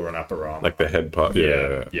shoulder and upper arm, like the head part.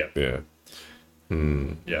 Yeah.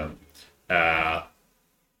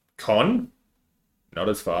 Con, not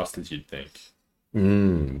as fast as you'd think.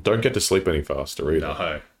 Don't get to sleep any faster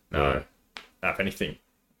either. No. If anything.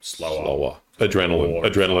 Slower.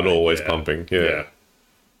 Adrenaline always pumping. Yeah.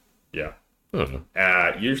 I don't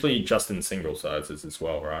know. Usually just in single sizes as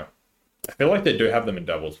well, right? I feel like they do have them in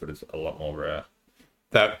doubles, but it's a lot more rare.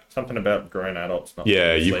 Something about grown adults. Not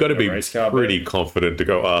you've got to be pretty confident to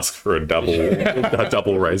go ask for a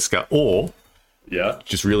double race car, or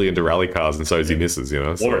just really into rally cars, and so is he misses, you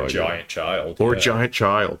know, or a giant child, a giant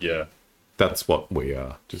child. Yeah, that's what we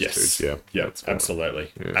are.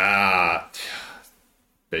 Absolutely.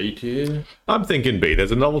 B tier? I'm thinking B.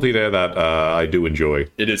 There's a novelty there that I do enjoy.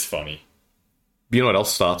 It is funny. You know what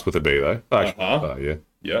else starts with a B, though?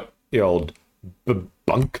 Yeah. The old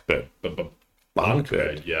bunk bed. Bunk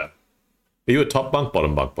bed, yeah. Are you a top bunk,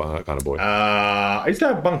 bottom bunk kind of boy? I used to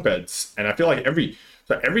have bunk beds, and I feel like every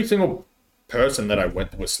single person that I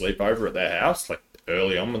went to a sleepover at their house, like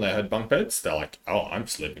early on when they had bunk beds, they're like, "Oh, I'm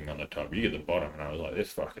sleeping on the top. You get the bottom." And I was like,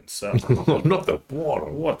 "This fucking sucks." Not the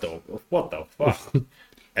bottom. What the fuck?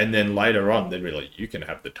 And then later on, they'd be like, "You can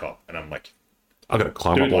have the top," and I'm like, "I'm gonna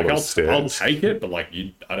climb up all those stairs." I'll take it, but like,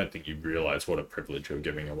 I don't think you realize what a privilege you're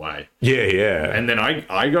giving away. Yeah. And then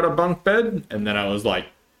I got a bunk bed, and then I was like,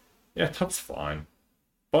 "Yeah, top's fine.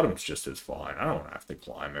 Bottom's just as fine. I don't want to have to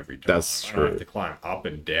climb every time. That's true. I don't have to climb up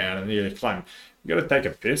and down, and you got to take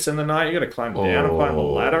a piss in the night. You got to climb down and climb a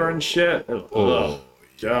ladder and shit. Oh,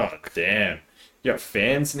 God damn. You got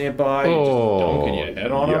fans nearby, you're just donking your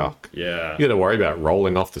head on them. Yeah. You got to worry about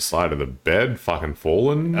rolling off the side of the bed, fucking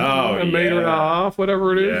falling a meter and a half,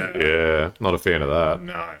 whatever it is. Yeah, not a fan of that.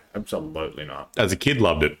 No, absolutely not. As a kid,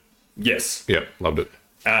 loved it. Yes. Yep, loved it.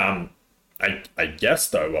 I guess,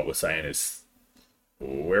 though, what we're saying is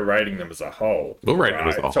we're rating them as a whole. We'll rate them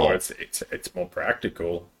as a whole. So it's more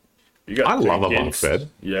practical. I love a bunk bed.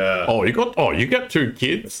 Yeah. Oh, you got 2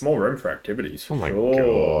 kids? It's more room for activities. Oh my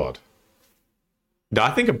God. No,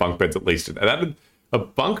 I think a bunk bed's at least... A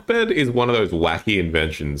bunk bed is one of those wacky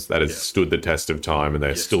inventions that has stood the test of time and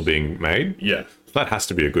they're still being made. Yeah. That has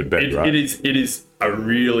to be a good bed, right? It is a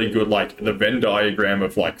really good, like, the Venn diagram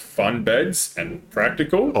of, like, fun beds and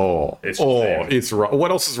practical. It's right. What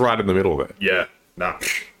else is right in the middle there? Yeah. Nah.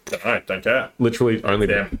 Don't care. Literally only...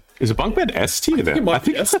 Damn. Is a bunk bed S tier then? I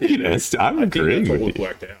think it's S tier. I'm agreeing with you.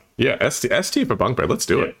 Worked out. Yeah, S tier for bunk bed. Let's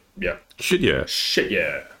do it. Yeah. Shit,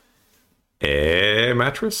 yeah. Air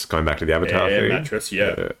mattress? Going back to the Avatar thing. Air mattress,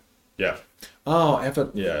 yeah. Oh,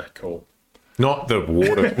 yeah, cool. Not the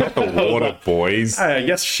water boys. I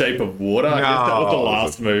guess Shape of Water. I guess that was the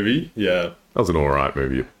last movie. Yeah. That was an alright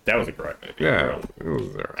movie. That was a great movie. Yeah. It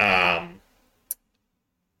was alright.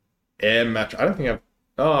 Air mattress. I don't think I've...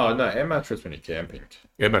 Oh, no, air mattress when you're camping.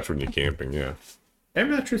 Air mattress when you're camping, yeah. Air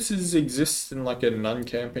mattresses exist in like a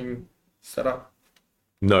non-camping setup?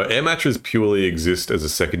 No, air mattress purely exist as a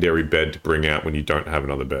secondary bed to bring out when you don't have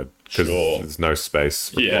another bed. Because there's no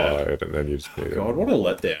space required, and then you just... God, what a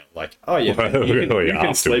letdown. Like, oh yeah, man, you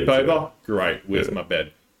can sleep over? Great, where's my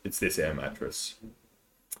bed? It's this air mattress.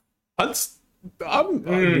 If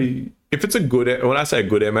it's a good... When I say a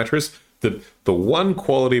good air mattress, the one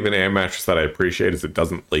quality of an air mattress that I appreciate is it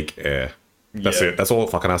doesn't leak air. That's it. That's all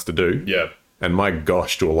it fucking has to do. Yeah. And my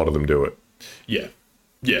gosh, do a lot of them do it. Yeah.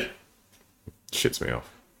 Yeah. Shits me off.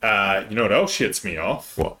 You know what else shits me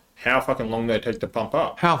off? What? How fucking long they take to pump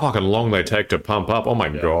up. How fucking long they take to pump up. Oh my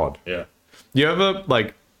God. Yeah. You ever,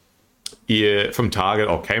 like, from Target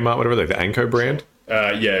or Kmart, whatever, like the Anko brand?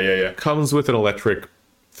 Yeah. Comes with an electric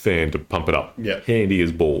fan to pump it up. Yeah. Handy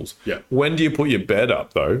as balls. Yeah. When do you put your bed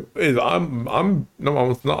up, though? I'm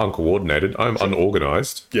not uncoordinated. I'm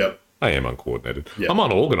unorganized. Yeah. I am uncoordinated. Yeah. I'm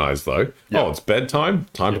unorganized, though. Yeah. Oh, it's bedtime.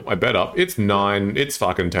 Time to put my bed up. It's 9. It's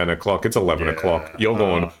fucking 10 o'clock. It's 11 o'clock. You're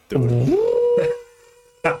going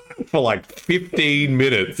for like 15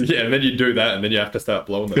 minutes. Yeah, and then you do that, and then you have to start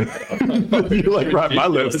blowing them. You're like, right, my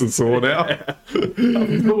lips are sore now.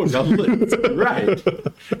 I'm doing my lips.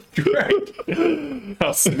 Great.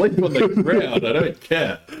 I'll sleep on the ground. I don't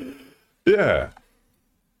care. Yeah.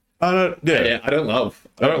 I don't love.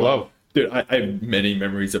 Dude, I have many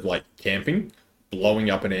memories of, like, camping, blowing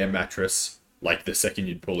up an air mattress, like, the second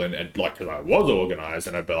you'd pull in, and, like, because I was organised,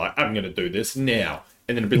 and I'd be like, I'm going to do this now.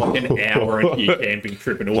 And then it'd be, like, an hour into your camping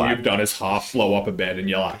trip, and all you've done is half blow up a bed, and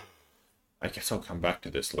you're like, I guess I'll come back to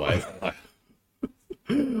this later.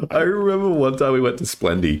 I remember one time we went to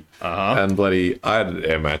Splendy, and I had an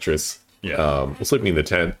air mattress. Yeah. We're sleeping in the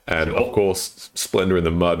tent, and of course, Splendor in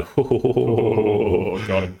the mud.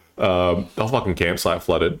 Got him. The whole fucking campsite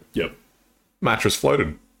flooded. Yep. Mattress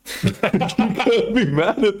floated. You can't be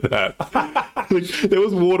mad at that. Like, there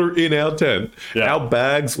was water in our tent. Yeah. Our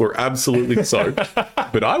bags were absolutely soaked,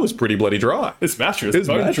 but I was pretty bloody dry. This mattress is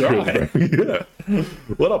dry. Yeah.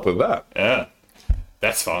 What up with that? Yeah.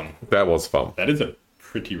 That's fun. That was fun. That is a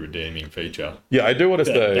pretty redeeming feature. Yeah, I do want to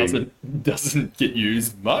say... Doesn't get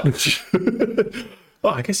used much. Oh,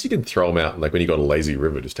 I guess you can throw them out, like when you got a lazy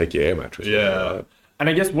river, just take your air mattress. Yeah. Right? And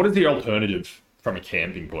I guess, what is the alternative from a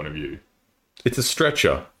camping point of view? It's a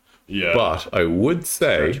stretcher. Yeah. But I would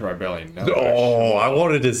say... Stretcher my belly. No. Oh, I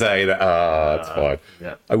wanted to say that. It's fine.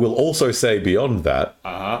 Yeah. I will also say beyond that,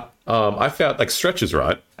 Uh-huh. I found, like, stretchers,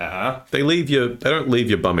 right? Uh-huh. They don't leave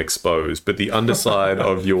your bum exposed, but the underside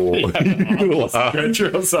of your...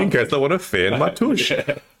 stretcher or something. In case I want to fan my tush.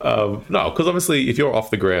 Yeah. No, because obviously if you're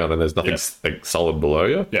off the ground and there's nothing like solid below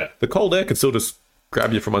you, the cold air can still just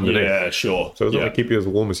grab you from underneath. Yeah, sure. So it's not going to keep you as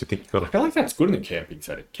warm as you think you're going I feel like that's good in the camping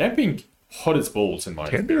setting. Camping, hot as balls in my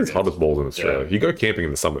Camping is hot as balls in Australia. You go camping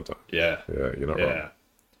in the summertime. Yeah. Yeah, you're not wrong.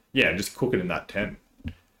 Yeah, just cook it in that tent.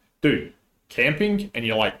 Dude, camping and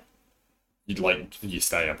you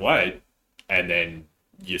stay up late and then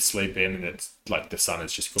you sleep in and it's like the sun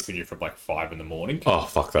is just cooking you from like 5 a.m. Oh,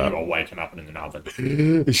 fuck that. You're waking up in an oven.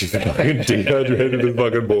 She's fucking dehydrated as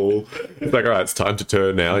fucking ball. It's like, all right, it's time to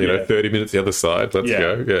turn now. 30 minutes the other side. Let's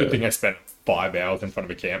go. Yeah. Good thing I spent 5 hours in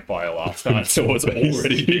front of a campfire last night, so I was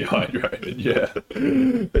already dehydrated. Yeah,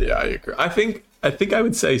 I agree. I think I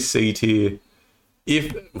would say C tier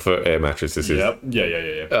if for air mattresses. Yep.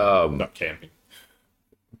 Yeah. Not camping.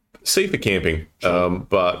 C for camping,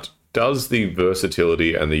 but does the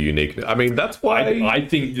versatility and the uniqueness... I mean, that's why...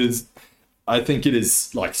 I think it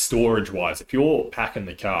is, like, storage-wise. If you're packing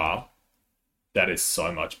the car, that is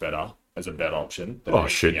so much better as a bed option than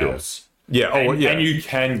anything else. Yeah. And you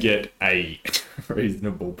can get a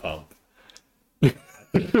reasonable pump.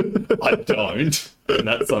 I don't. And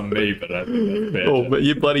that's on me, but I think that's fair. But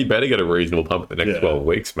you bloody better get a reasonable pump in the next 12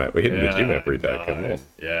 weeks, mate. We're hitting the gym every day. Come on.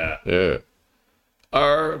 Yeah.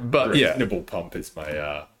 But reasonable pump is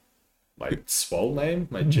my swole name,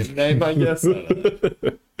 my gym name, I guess. I don't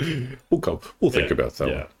know. We'll think about that.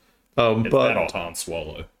 Yeah. But that or Han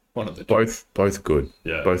Swallow. One of the two. Both good.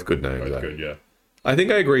 Yeah. Both good names. Both good, yeah. I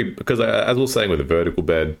think I agree because as we were saying with a vertical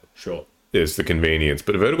bed, sure, there's the convenience,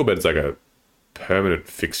 but a vertical bed is like a permanent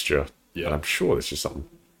fixture. Yeah. And I'm sure there's just something.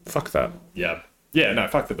 Fuck that. Yeah. Yeah, no,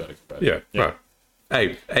 fuck the vertical bed. Yeah. Right.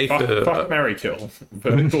 Fuck marry, kill.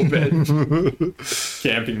 Vertical bed.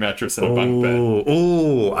 Camping mattress and a bunk bed.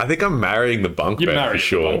 Oh, I think I'm marrying the bunk bed for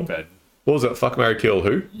sure. Bunk bed. What was it? Fuck marry, kill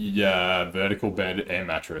who? Yeah, vertical bed, air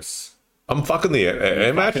mattress. I'm fucking the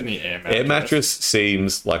air mattress. Air mattress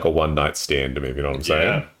seems like a one night stand to me, if you know what I'm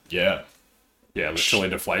saying? Yeah. Yeah, literally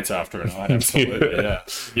deflates after a night, absolutely. Yeah.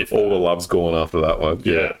 All the love's gone after that one.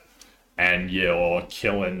 Yeah. And you're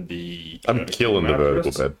killing the... I'm killing the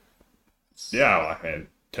vertical bed. Yeah, it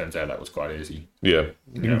turns out that was quite easy. Yeah.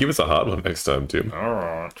 You can give us a hard one next time, Tim. All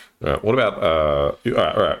right. What about... all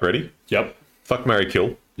right, ready? Yep. Fuck, marry,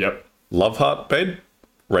 kill. Yep. Love heart bed,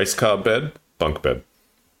 race car bed, bunk bed.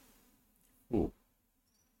 Ooh.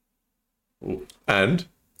 And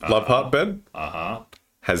love heart bed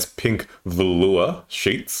has pink velour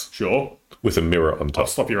sheets. Sure. With a mirror on top. I'll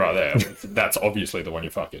stop you right there. That's obviously the one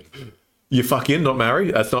you're fucking. You fucking, not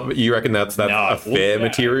marry? That's not. You reckon that's a fair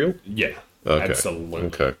material? Yeah. Okay. Absolutely.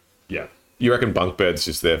 Okay. Yeah. You reckon bunk bed's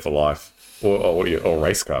just there for life, or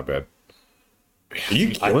race car bed? Are you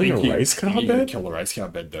killing a race car bed? You kill a race car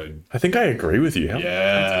bed, dude. I think I agree with you.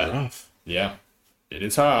 That's rough. Yeah. It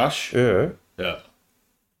is harsh. Yeah. Yeah.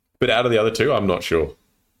 But out of the other two, I'm not sure.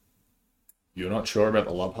 You're not sure about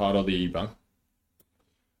the love heart or the bunk?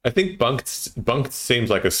 I think bunk seems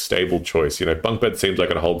like a stable choice. You know, bunk bed seems like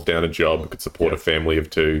it holds down a job, it could support a family of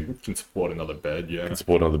two. It can support another bed, yeah. Can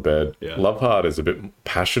support another bed. Yeah. Love heart is a bit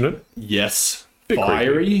passionate. Yes. Bit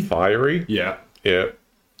fiery. Creepy. Fiery. Yeah. Yeah.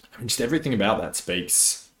 I mean, just everything about that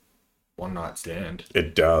speaks one night stand.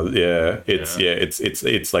 It does, yeah.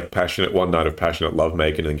 It's like passionate, one night of passionate love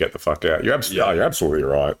making and then get the fuck out. You're absolutely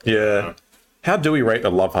right. Yeah. How do we rate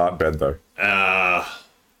the love heart bed though? Love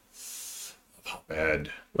heart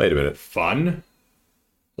bed. Wait a minute. Fun.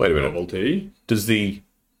 Wait a minute. Novelty. Does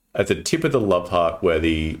at the tip of the love heart where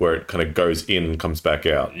it kind of goes in and comes back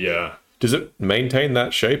out? Yeah. Does it maintain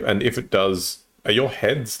that shape? And if it does, are your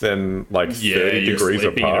heads then like 30 degrees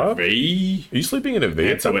apart? In a V. Are you sleeping in a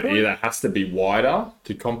V? So it either has to be wider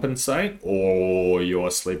to compensate, or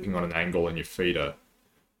you're sleeping on an angle and your feet are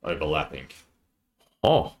overlapping.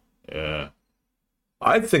 Oh. Yeah.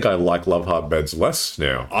 I think I like love heart beds less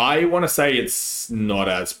now. I want to say it's not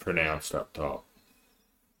as pronounced up top.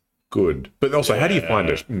 Good, but also, how do you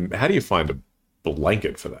find a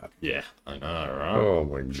blanket for that? Yeah, I know, right? Oh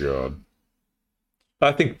my god!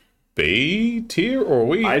 I think B tier,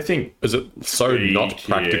 or I think is it so not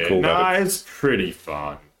practical? No, it's pretty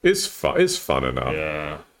fun. It's fun. It's fun enough.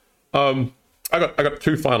 Yeah. I got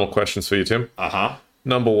two final questions for you, Tim.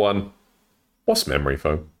 Number one, what's memory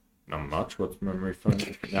foam? Not much. What's memory foam?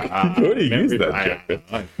 Where do you use that?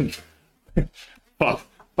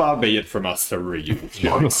 Far be it from us to reuse.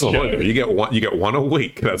 You get one a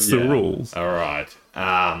week. That's the rules. All right.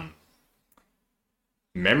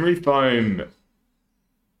 Memory foam.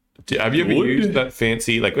 Have you ever used that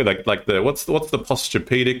fancy like the what's the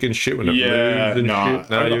Posturepedic and shit when it moves and shit?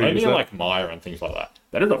 No, only like Maya and things like that.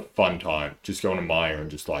 That is a fun time. Just going to Maya and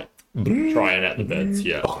just like trying out the beds.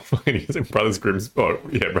 Yeah. Oh, Brothers Grimm's. Oh,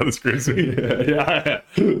 yeah, Brothers Grimm's. Yeah.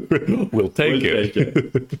 We'll take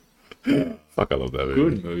it. Fuck, I love that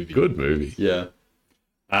movie. Good movie. Yeah.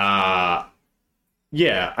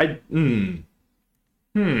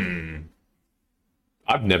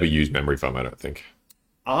 I've never used memory foam, I don't think.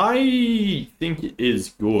 I think it is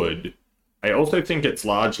good. I also think it's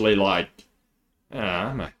largely like,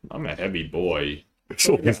 I'm a heavy boy. It's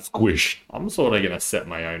all squish. I'm sort of going to set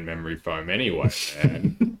my own memory foam anyway,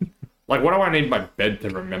 man. Like, what do I need my bed to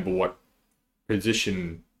remember what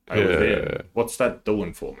position I was in? What's that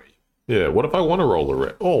doing for me? Yeah, what if I want to roll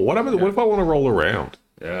around? Oh, what if I want to roll around?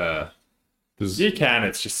 Yeah. You can,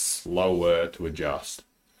 it's just slower to adjust.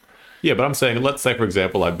 Yeah, but I'm saying, let's say, for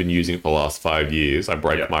example, I've been using it for the last 5 years. I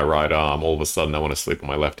break my right arm. All of a sudden, I want to sleep on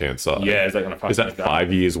my left-hand side. Yeah, is that going to fuck Is that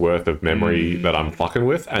 5 years worth of memory that I'm fucking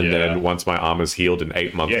with? And then once my arm is healed in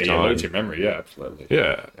 8 months' time... Yeah, lose your memory. Yeah, absolutely.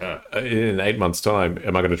 Yeah. In 8 months' time,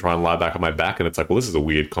 am I going to try and lie back on my back? And it's like, well, this is a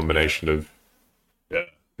weird combination of... Yeah.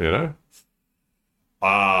 You know?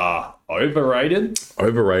 Overrated?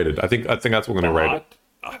 Overrated. I think that's what we're going to rate it.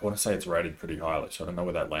 I want to say it's rated pretty highly, so I don't know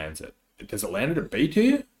where that lands it. Does it land at a B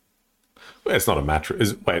tier? Well, it's not a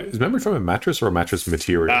mattress. Is memory from a mattress or a mattress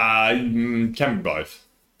material? Can be both.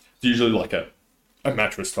 It's usually like a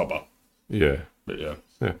mattress topper. Yeah. But yeah.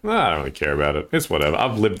 I don't really care about it. It's whatever.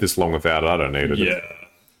 I've lived this long without it. I don't need it.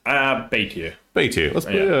 Yeah. B tier. B tier. Let's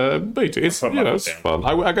B tier. It's, it's fun.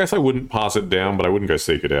 I guess I wouldn't pass it down, but I wouldn't go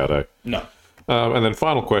seek it out, eh? No. And then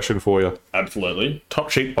final question for you. Absolutely. Top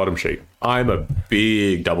sheet, bottom sheet. I'm a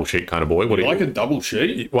big double sheet kind of boy. What do you like a double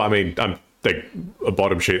sheet? Well, I mean, I'm a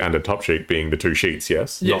bottom sheet and a top sheet being the 2 sheets,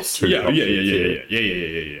 yes? Yes. Not 2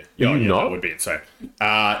 Yeah. You not? That would be insane.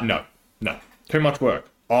 No. Too much work.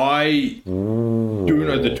 I do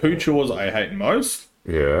know the 2 chores I hate most.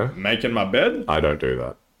 Yeah. Making my bed. I don't do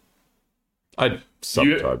that. I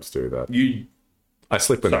sometimes do that. I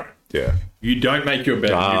sleep in it. Yeah. You don't make your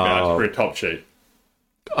bed, you vouch for a top sheet.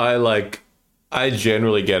 I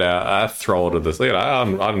generally get out, I throw it to this, I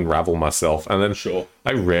unravel myself, and then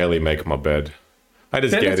I rarely make my bed. I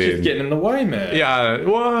just then get it's in. Just getting in the way, man. Yeah,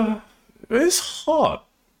 well, it's hot.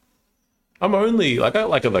 I'm only,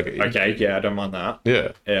 Okay, yeah, I don't mind that.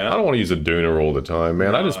 Yeah. Yeah. I don't want to use a doona all the time,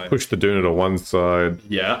 man. No. I just push the doona to one side.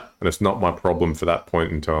 Yeah. And it's not my problem for that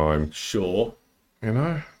point in time. Sure. You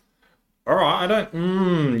know? All right, I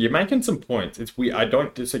don't... you're making some points. It's weird. I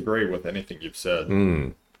don't disagree with anything you've said.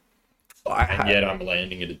 And yet I'm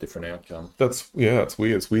landing at a different outcome. It's weird.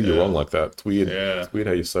 It's weird you're wrong like that. It's weird. Yeah. It's weird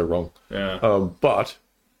how you're so wrong. Yeah. But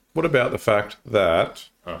what about the fact that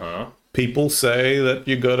people say that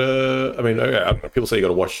you gotta... I mean, people say you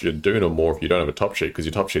gotta wash your doona more if you don't have a top sheet, because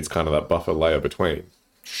your top sheet's kind of that buffer layer between.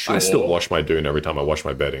 Sure. I still wash my doona every time I wash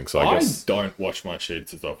my bedding, so I guess... I don't wash my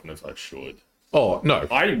sheets as often as I should. Oh, no.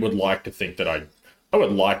 I would like to think that I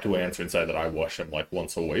would like to answer and say that I wash them like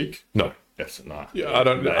once a week. No. Yes, no. Yeah, I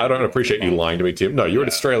don't appreciate you lying to me, Tim. No, you're an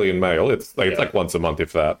Australian male. It's like once a month,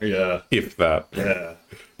 if that. Yeah. If that. Yeah.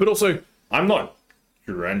 But also... I'm not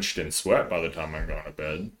drenched in sweat by the time I'm going to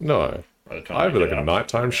bed. No. By the time I have like a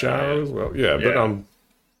nighttime shower as well. Yeah, but I'm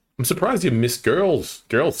surprised you miss girls.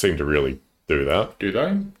 Girls seem to really do that. Do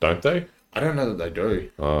they? Don't they? I don't know that they do.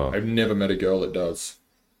 I've never met a girl that does.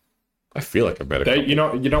 I feel like I've met a couple.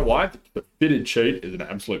 You know why? The fitted sheet is an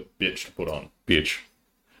absolute bitch to put on. Bitch.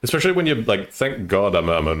 Especially when you're like, thank God I'm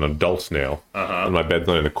an adult now. And my bed's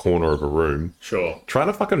not in the corner of a room. Sure. Trying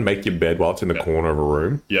to fucking make your bed while it's in the corner of a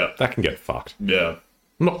room. Yeah. That can get fucked. Yeah.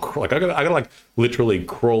 I'm not like I gotta like literally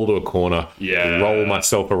crawl to a corner. Yeah. Roll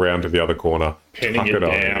myself around to the other corner. Pinning it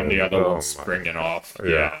down, the other one springing off.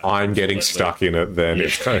 Yeah. I'm getting stuck in it then.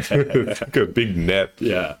 It's kind of like a big net.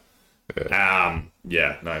 Yeah.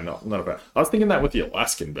 No, not about. I was thinking that with the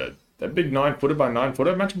Alaskan bed. That big 9-footer by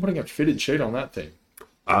 9-footer. Imagine putting a fitted sheet on that thing.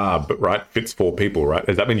 But right, fits 4 people, right?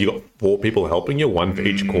 Does that mean you got 4 people helping you, 1 for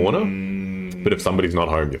each corner? But if somebody's not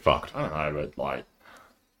home, you're fucked. I don't know, but like,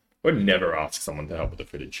 I would never ask someone to help with a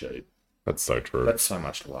fitted sheet. That's so true. That's so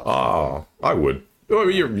much to ask. Oh, I would. Oh,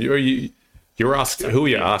 you're asking. Who are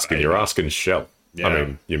you asking? You're asking Shell. Yeah. I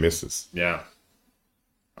mean, your missus. Yeah.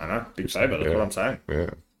 I know. Big favour. That's what I'm saying. Yeah.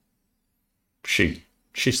 She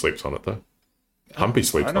sleeps on it though. Humpy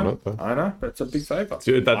sleeps on it though. I know, but it's a big favour.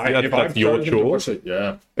 That's your chore.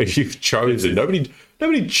 Yeah. If you've chosen,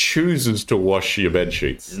 nobody chooses to wash your bed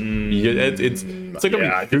sheets. It's like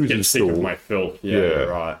nobody chooses to. My filth. Yeah,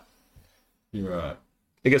 you're right. You're right.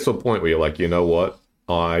 It gets to a point where you're like, you know what?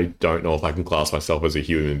 I don't know if I can class myself as a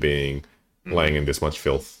human being laying in this much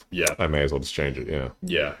filth. Yeah. I may as well just change it. Yeah.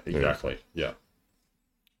 Yeah. Exactly. Yeah.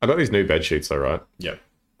 I got these new bed sheets though, right? Yeah.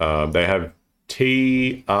 They have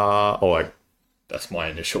TR or like. That's my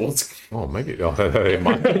initials. Oh, maybe it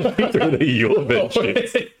might be your bed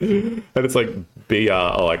sheets. And it's like BR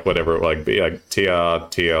or like whatever, like B, like TR,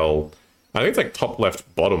 TL. I think it's like top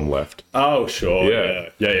left, bottom left. Oh, sure. Yeah.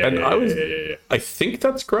 And I think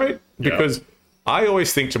that's great because I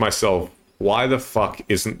always think to myself, why the fuck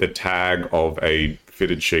isn't the tag of a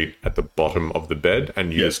fitted sheet at the bottom of the bed?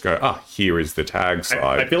 And you just go, here is the tag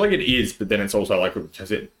side. I feel like it is, but then it's also like,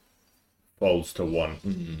 because it folds to one.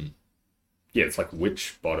 Mm-hmm. Yeah, it's like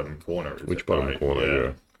which bottom corner is Which bottom corner,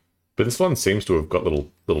 yeah. But this one seems to have got little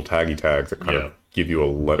taggy tags that kind of give you a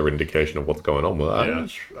letter indication of what's going on with that.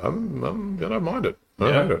 I don't mind it.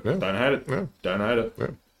 I don't hate it. Don't hate it. Yeah. Don't hate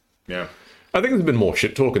it. Yeah. I think there's been more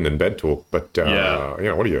shit talking than bed talk, but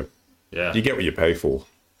what do you? Yeah. You get what you pay for.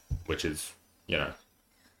 Which is,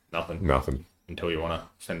 nothing. Nothing. Until you want to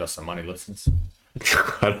send us some money, listeners.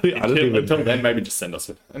 I don't even... Until then, maybe just send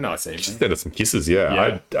us a nice email. Just send us some kisses,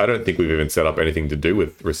 yeah. I don't think we've even set up anything to do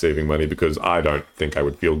with receiving money because I don't think I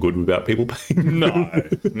would feel good without people paying. No.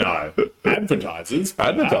 Advertisers.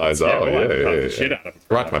 Advertise, yeah. Shit out of it.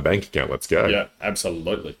 Right to my bank account, let's go. Yeah,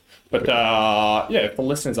 absolutely. But if the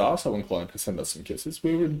listeners are so inclined to send us some kisses,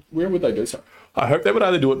 where would they do so? I hope they would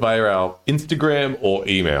either do it via our Instagram or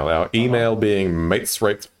email. Our email being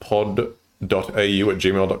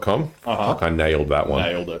matesratespod.au@gmail.com. Fuck, I nailed that one.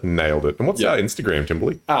 Nailed it. And what's our Instagram,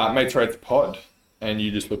 Timberley? Matesratespod. And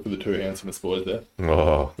you just look for the two handsomest boys there.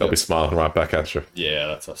 Oh, they'll be smiling right back at you. Yeah,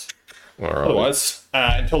 that's us. All right. Otherwise,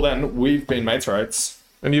 until then, we've been Mates Rates.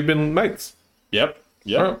 And you've been mates. Yep.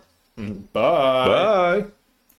 All right. Bye. Bye.